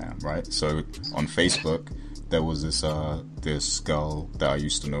neutral I am, right? So, on Facebook, there was this girl that I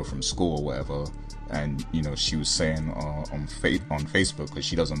used to know from school or whatever, and, she was saying on Facebook, because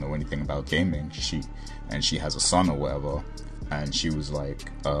she doesn't know anything about gaming, she has a son or whatever, and she was like,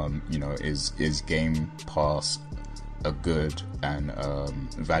 is Game Pass a good and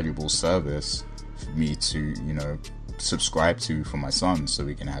valuable service for me to, subscribe to for my son so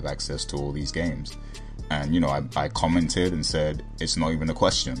we can have access to all these games? And I commented and said, it's not even a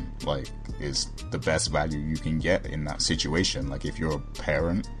question. Like, it's the best value you can get in that situation. Like, if you're a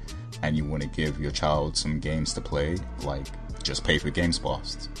parent and you want to give your child some games to play, like, just pay for Games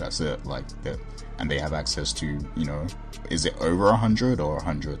Pass. That's it. Like that, and they have access to, is it over 100 or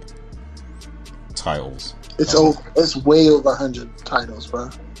 100 titles? It's way over 100 titles,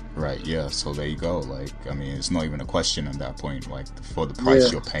 bro. Right, yeah, so there you go. Like, I mean, it's not even a question at that point. Like, for the price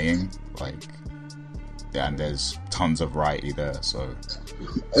you're paying, like, and there's tons of variety there. So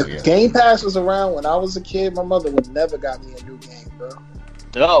if Game Pass was around when I was a kid, my mother would never got me a new game, bro.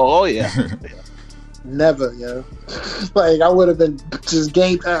 Oh yeah. Never, yo. Like, I would have been just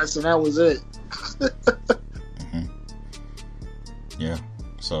Game Pass and that was it. Mm-hmm. Yeah,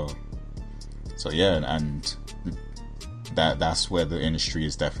 so yeah, and that's where the industry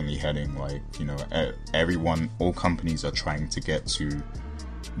is definitely heading. Like, all companies are trying to get to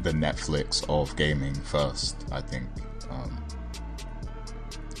the Netflix of gaming first, I think.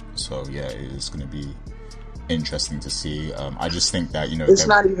 So yeah, it's going to be interesting to see. I just think that, it's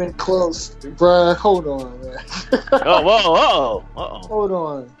not even close, bruh. Hold on, man. Whoa. Hold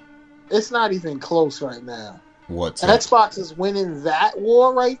on. It's not even close right now. What? Xbox is winning that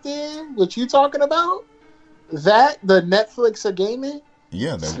war right there. What you talking about? That the Netflix of gaming?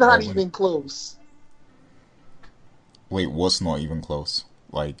 Yeah, it's not even close. Wait, what's not even close?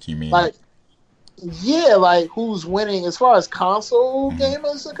 Like, you mean like who's winning as far as console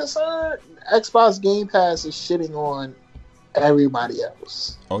gamers are concerned? Xbox Game Pass is shitting on everybody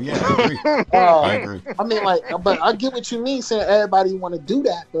else. Oh yeah, I agree. I agree. I mean, but I get what you mean saying everybody want to do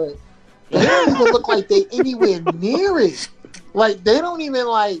that, but they don't even look like they anywhere near it. Like, they don't even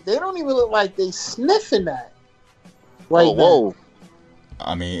look like they sniffing that. Right. Whoa.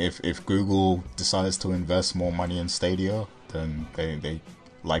 I mean, if Google decides to invest more money in Stadia, then they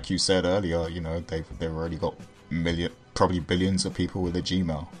like you said earlier, they've already got probably billions of people with a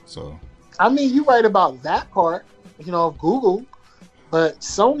Gmail. So, I mean, you're right about that part, of Google, but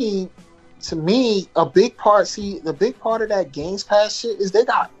Sony, to me, the big part of that Games Pass shit is they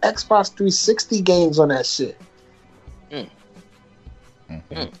got Xbox 360 games on that shit.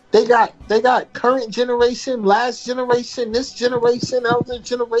 Mm-hmm. They got current generation, last generation, this generation, other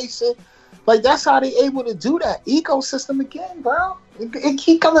generation. Like, that's how they able to do that ecosystem again, bro. It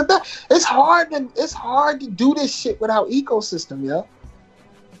keep coming back. It's hard to do this shit without ecosystem, yo.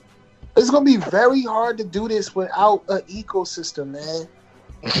 It's gonna be very hard to do this without an ecosystem, man.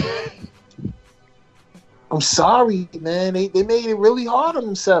 I'm sorry, man. They made it really hard on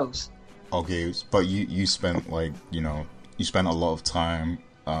themselves. Okay, but you spent you spent a lot of time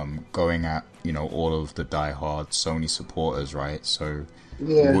going at all of the diehard Sony supporters, right? So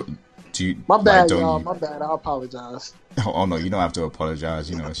yeah. My bad, y'all. My bad. I apologize. Oh no, you don't have to apologize.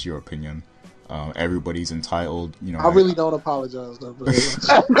 It's your opinion. Everybody's entitled. I really don't apologize though.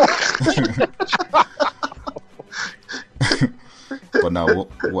 But now, what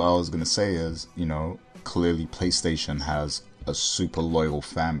I was gonna say is, clearly PlayStation has a super loyal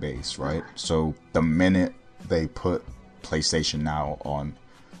fan base, right? So the minute they put PlayStation Now on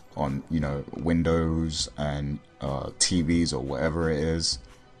Windows and TVs or whatever it is,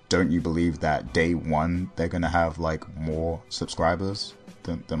 don't you believe that day one they're gonna have more subscribers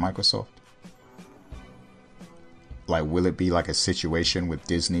than Microsoft? Like, will it be like a situation with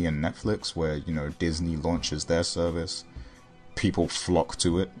Disney and Netflix where Disney launches their service people flock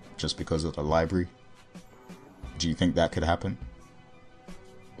to it just because of the library. Do you think that could happen?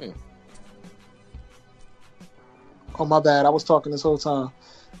 Oh, my bad. I was talking this whole time.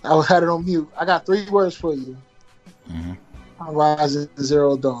 I had it on mute. I got 3 words for you. Horizon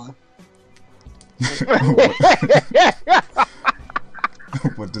Zero Dawn.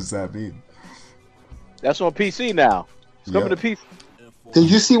 What does that mean? That's on PC now. It's coming to PC. Did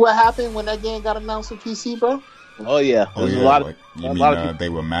you see what happened when that game got announced on PC, bro? Oh yeah, there's a lot of. You mean they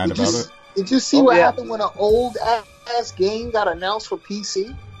were mad about it? Did you see what happened when an old ass game got announced for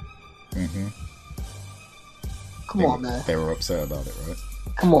PC? Come on, man. They were upset about it, right?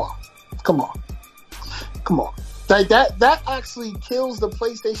 Come on. Like that actually kills the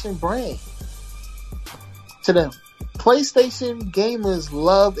PlayStation brand. To them, PlayStation gamers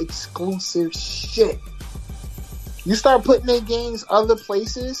love exclusive shit. You start putting their games other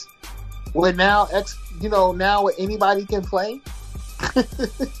places where now anybody can play,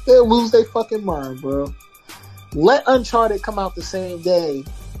 they'll lose their fucking mind, bro. Let Uncharted come out the same day.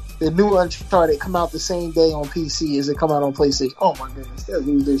 The new Uncharted come out the same day on PC as it come out on PlayStation. Oh my goodness, they'll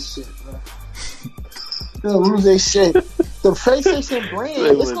lose their shit, bro. They'll lose their shit. The PlayStation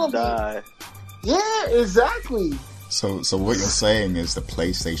brand, it's gonna die. Yeah, exactly. So what you're saying is the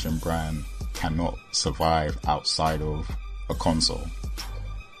PlayStation brand cannot survive outside of a console.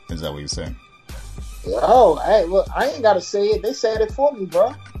 Is that what you're saying? Oh, hey, look, I ain't gotta say it. They said it for me,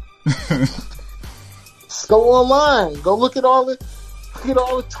 bro. Just go online. Go look at all the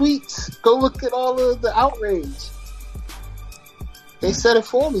tweets. Go look at all of the outrage. They said it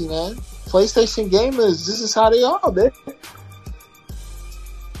for me, man. PlayStation gamers, this is how they are, man.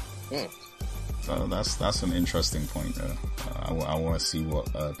 That's an interesting point. I want to see what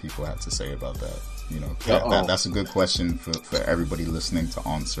people have to say about that. You know, that's a good question for everybody listening to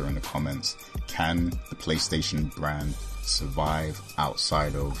answer in the comments. Can the PlayStation brand survive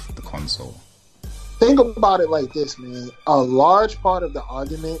outside of the console? Think about it like this, man. A large part of the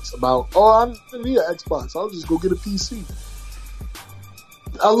arguments about, I'm gonna need an Xbox, I'll just go get a PC.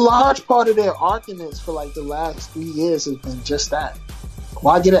 A large part of their arguments for like the last 3 years has been just that.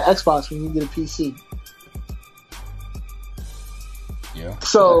 Why get an Xbox when you get a PC? Yeah.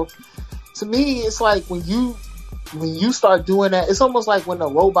 So, to me, it's like when you start doing that, it's almost like when the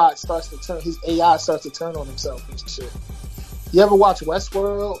robot starts to turn, his AI starts to turn on himself and shit. You ever watch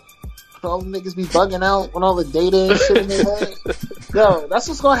Westworld? All the niggas be bugging out when all the data and shit in their head. Yo, that's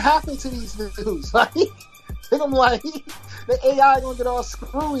what's gonna happen to these dudes. Like, I'm like, the AI gonna get all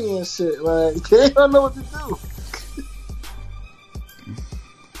screwy and shit. Like, they don't know what to do.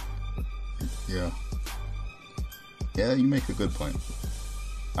 Yeah, you make a good point.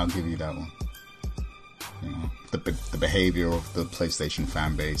 I'll give you that one. You know, the behavior of the PlayStation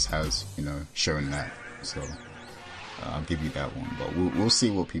fan base has, shown that. So I'll give you that one. But we'll see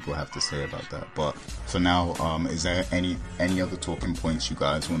what people have to say about that. But for now, is there any other talking points you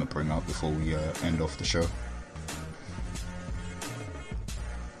guys want to bring up before we end off the show?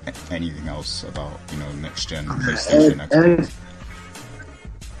 Anything else about next gen PlayStation? Xbox?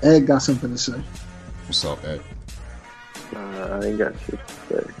 Ed got something to say. What's up, Ed? I ain't got shit to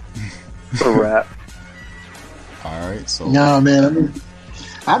say. A wrap. Alright, so nah, man.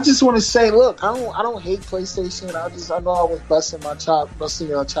 I just want to say, look, I don't hate PlayStation. I know I was busting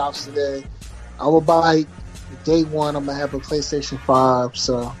your chops today. I will buy day one. I'm gonna have a PlayStation 5.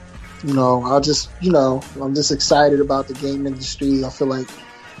 So, I'm just excited about the game industry. I feel like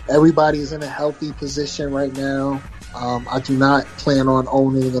everybody is in a healthy position right now. I do not plan on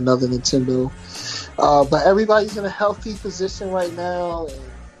owning another Nintendo. But everybody's in a healthy position right now, and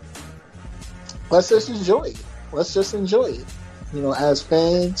let's just enjoy it. As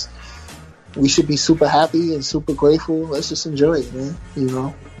fans, we should be super happy and super grateful. Let's just enjoy it, man.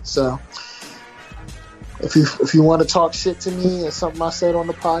 So if you want to talk shit to me or something I said on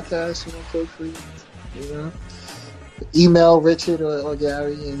the podcast, feel free. Email Richard or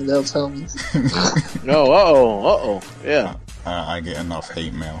Gary, and they'll tell me. No, yeah. I get enough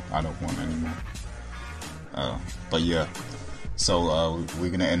hate mail. I don't want any more. But yeah, so we're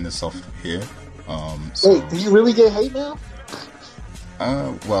gonna end this off here. Wait, do you really get hate mail?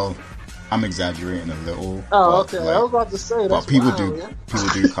 Well, I'm exaggerating a little. Oh, okay. I was about to say that's people wild, do. People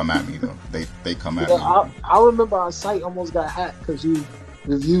do come at me though. They come at me. I remember our site almost got hacked because you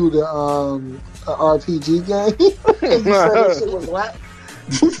reviewed a RPG game. And you said that shit was whack.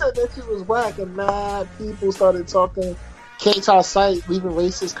 You said that shit was whack, and mad people started talking. Came to our site, leaving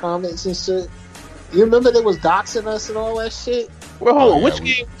racist comments and shit. You remember they was doxing us and all that shit? Well, which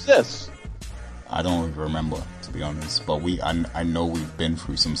game was this? I don't even remember, to be honest. But I know we've been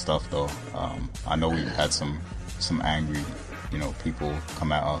through some stuff though. I know we've had some angry people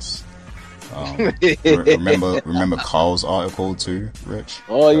come at us. Remember Carl's article too, Rich?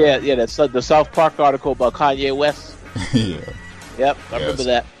 Oh yeah, that's the South Park article about Kanye West. Yeah. Yep, I remember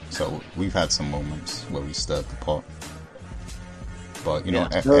that. So we've had some moments where we stirred the pot, but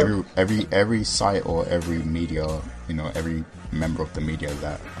every site or every media, every member of the media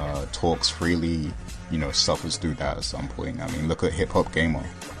that talks freely, suffers through that at some point. I mean, look at Hip Hop Gamer.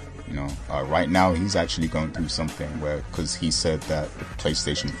 Right now he's actually going through something because he said that the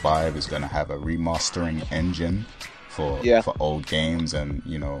PlayStation 5 is going to have a remastering engine for old games, and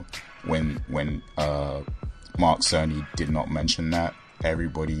when Mark Cerny did not mention that,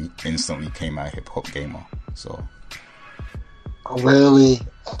 everybody instantly came at Hip Hop Gamer. So, oh, really?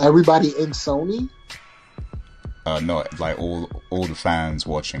 Everybody in Sony? No, like all the fans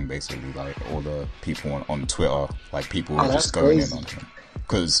watching, basically, like all the people on Twitter, like people were just going in on him.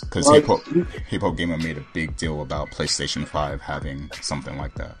 Because Hip Hop Gamer made a big deal about PlayStation 5 having something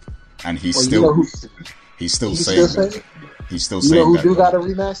like that, and he's still saying that. He's still saying that. You know who do got a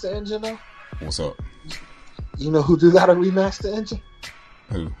remaster engine though? What's up? You know who do got a remaster engine?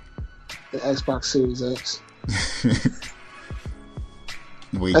 Who? The Xbox Series X.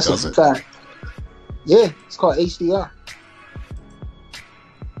 Wait, that's does a it? fact. Yeah, it's called HDR.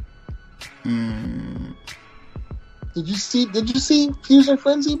 Did you see Fusion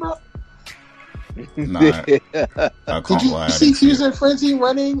Frenzy, bro? Nah, I can't Did you lie, see Fusion Frenzy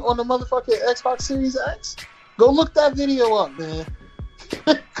running on the motherfucking Xbox Series X? Go look that video up, man.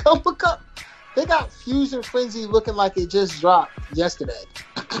 Go look up. They got Fusion Frenzy looking like it just dropped yesterday.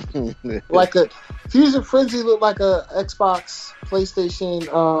 Fusion Frenzy looked like a Xbox, PlayStation.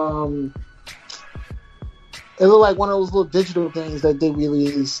 It looked like one of those little digital games that they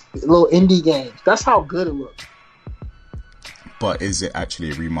released, little indie games. That's how good it looked. But is it actually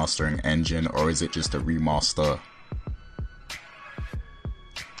a remastering engine, or is it just a remaster?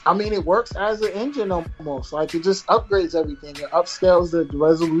 I mean, it works as an engine almost. Like, it just upgrades everything. It upscales the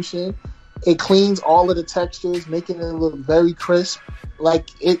resolution. It cleans all of the textures, making it look very crisp. Like,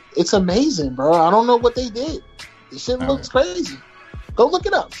 it's amazing, bro. I don't know what they did. This shit looks crazy. Go look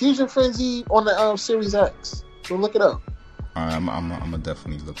it up. Fusion Frenzy on the Series X. Go look it up. I'm gonna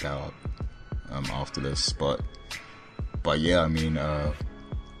definitely look that up after this. But yeah, I mean,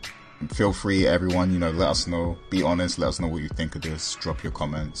 feel free, everyone, let us know. Be honest, let us know what you think of this. Drop your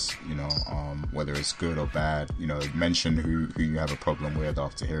comments, whether it's good or bad. Mention who you have a problem with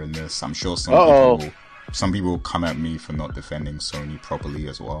after hearing this. I'm sure some people will come at me for not defending Sony properly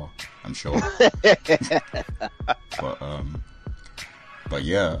as well. I'm sure. But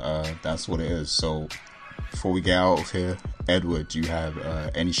yeah, that's what it is. So before we get out of here, Edward, do you have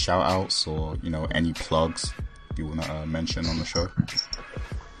any shout outs or any plugs you want to mention on the show?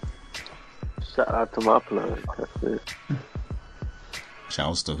 Shout out to my plug. That's it. Shout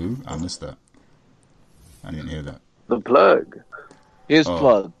outs to who? I missed that. I didn't hear that. The plug. His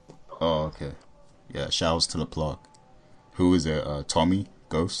plug. Oh, okay. Yeah, shout outs to the plug. Who is it? Tommy?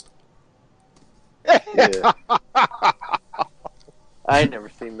 Ghost? Yeah. I ain't never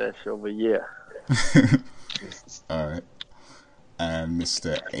seen that show, but yeah. Alright. And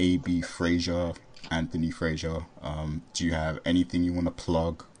Mr. A.B. Frazier, Anthony Frazier, do you have anything you want to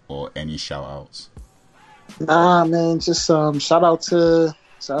plug or any shout outs? Nah, man, just shout out to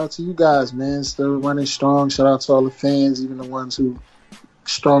you guys, man. Still running strong. Shout out to all the fans, even the ones who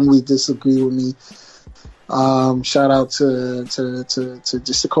strongly disagree with me. Shout out to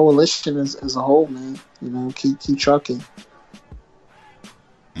just the coalition as a whole, man. Keep trucking.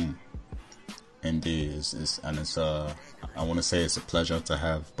 Indeed, it's I want to say it's a pleasure to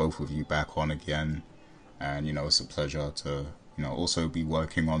have both of you back on again, and it's a pleasure to also be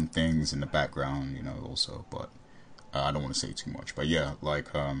working on things in the background, also. But I don't want to say too much. But yeah,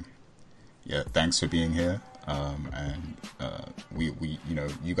 thanks for being here. And we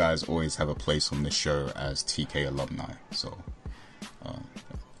you guys always have a place on this show as TK alumni, so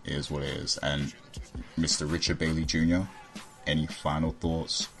it is what it is. And Mr. Richard Bailey Jr., any final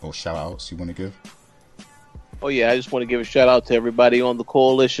thoughts or shout outs you want to give? Oh yeah, I just want to give a shout out to everybody on the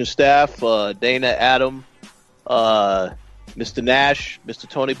coalition staff, Dana, Adam, Mr. Nash, Mr.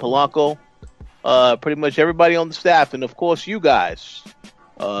 Tony Polanco, pretty much everybody on the staff, and of course you guys.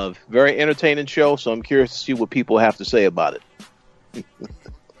 Very entertaining show, so I'm curious to see what people have to say about it.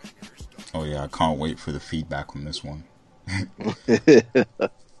 Oh yeah, I can't wait for the feedback on this one.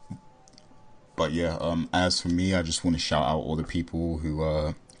 But yeah, as for me, I just want to shout out all the people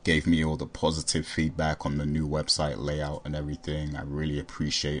who gave me all the positive feedback on the new website layout and everything. I really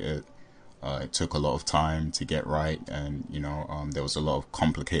appreciate it. It took a lot of time to get right, and there was a lot of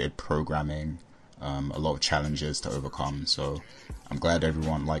complicated programming a lot of challenges to overcome. So I'm glad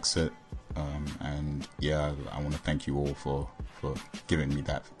everyone likes it. And yeah, I want to thank you all for giving me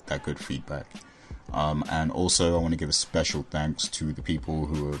that good feedback. And also I want to give a special thanks to the people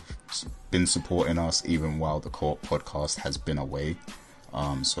who have been supporting us even while the Co-op podcast has been away.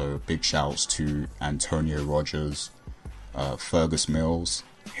 So big shouts to Antonio Rogers, Fergus Mills,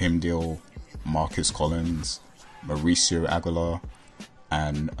 Himdil, Marcus Collins, Mauricio Aguilar,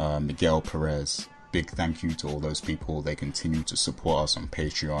 and Miguel Perez. Big thank you to all those people. They continue to support us on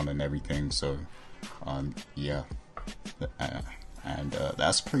Patreon and everything. So yeah, and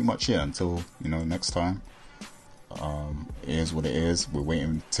that's pretty much it until next time. It is what it is. We're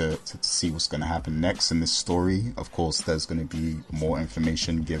waiting to see what's going to happen next in this story. Of course, there's going to be more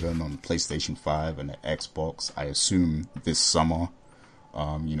information given on PlayStation 5 and the Xbox. I assume this summer,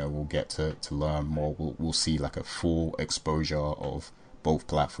 we'll get to learn more. We'll see like a full exposure of both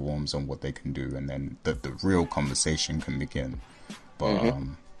platforms and what they can do, and then the real conversation can begin.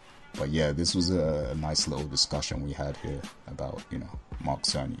 But yeah, this was a nice little discussion we had here about Mark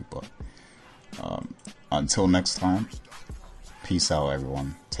Cerny. But until next time, peace out,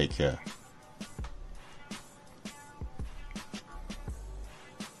 everyone. Take care.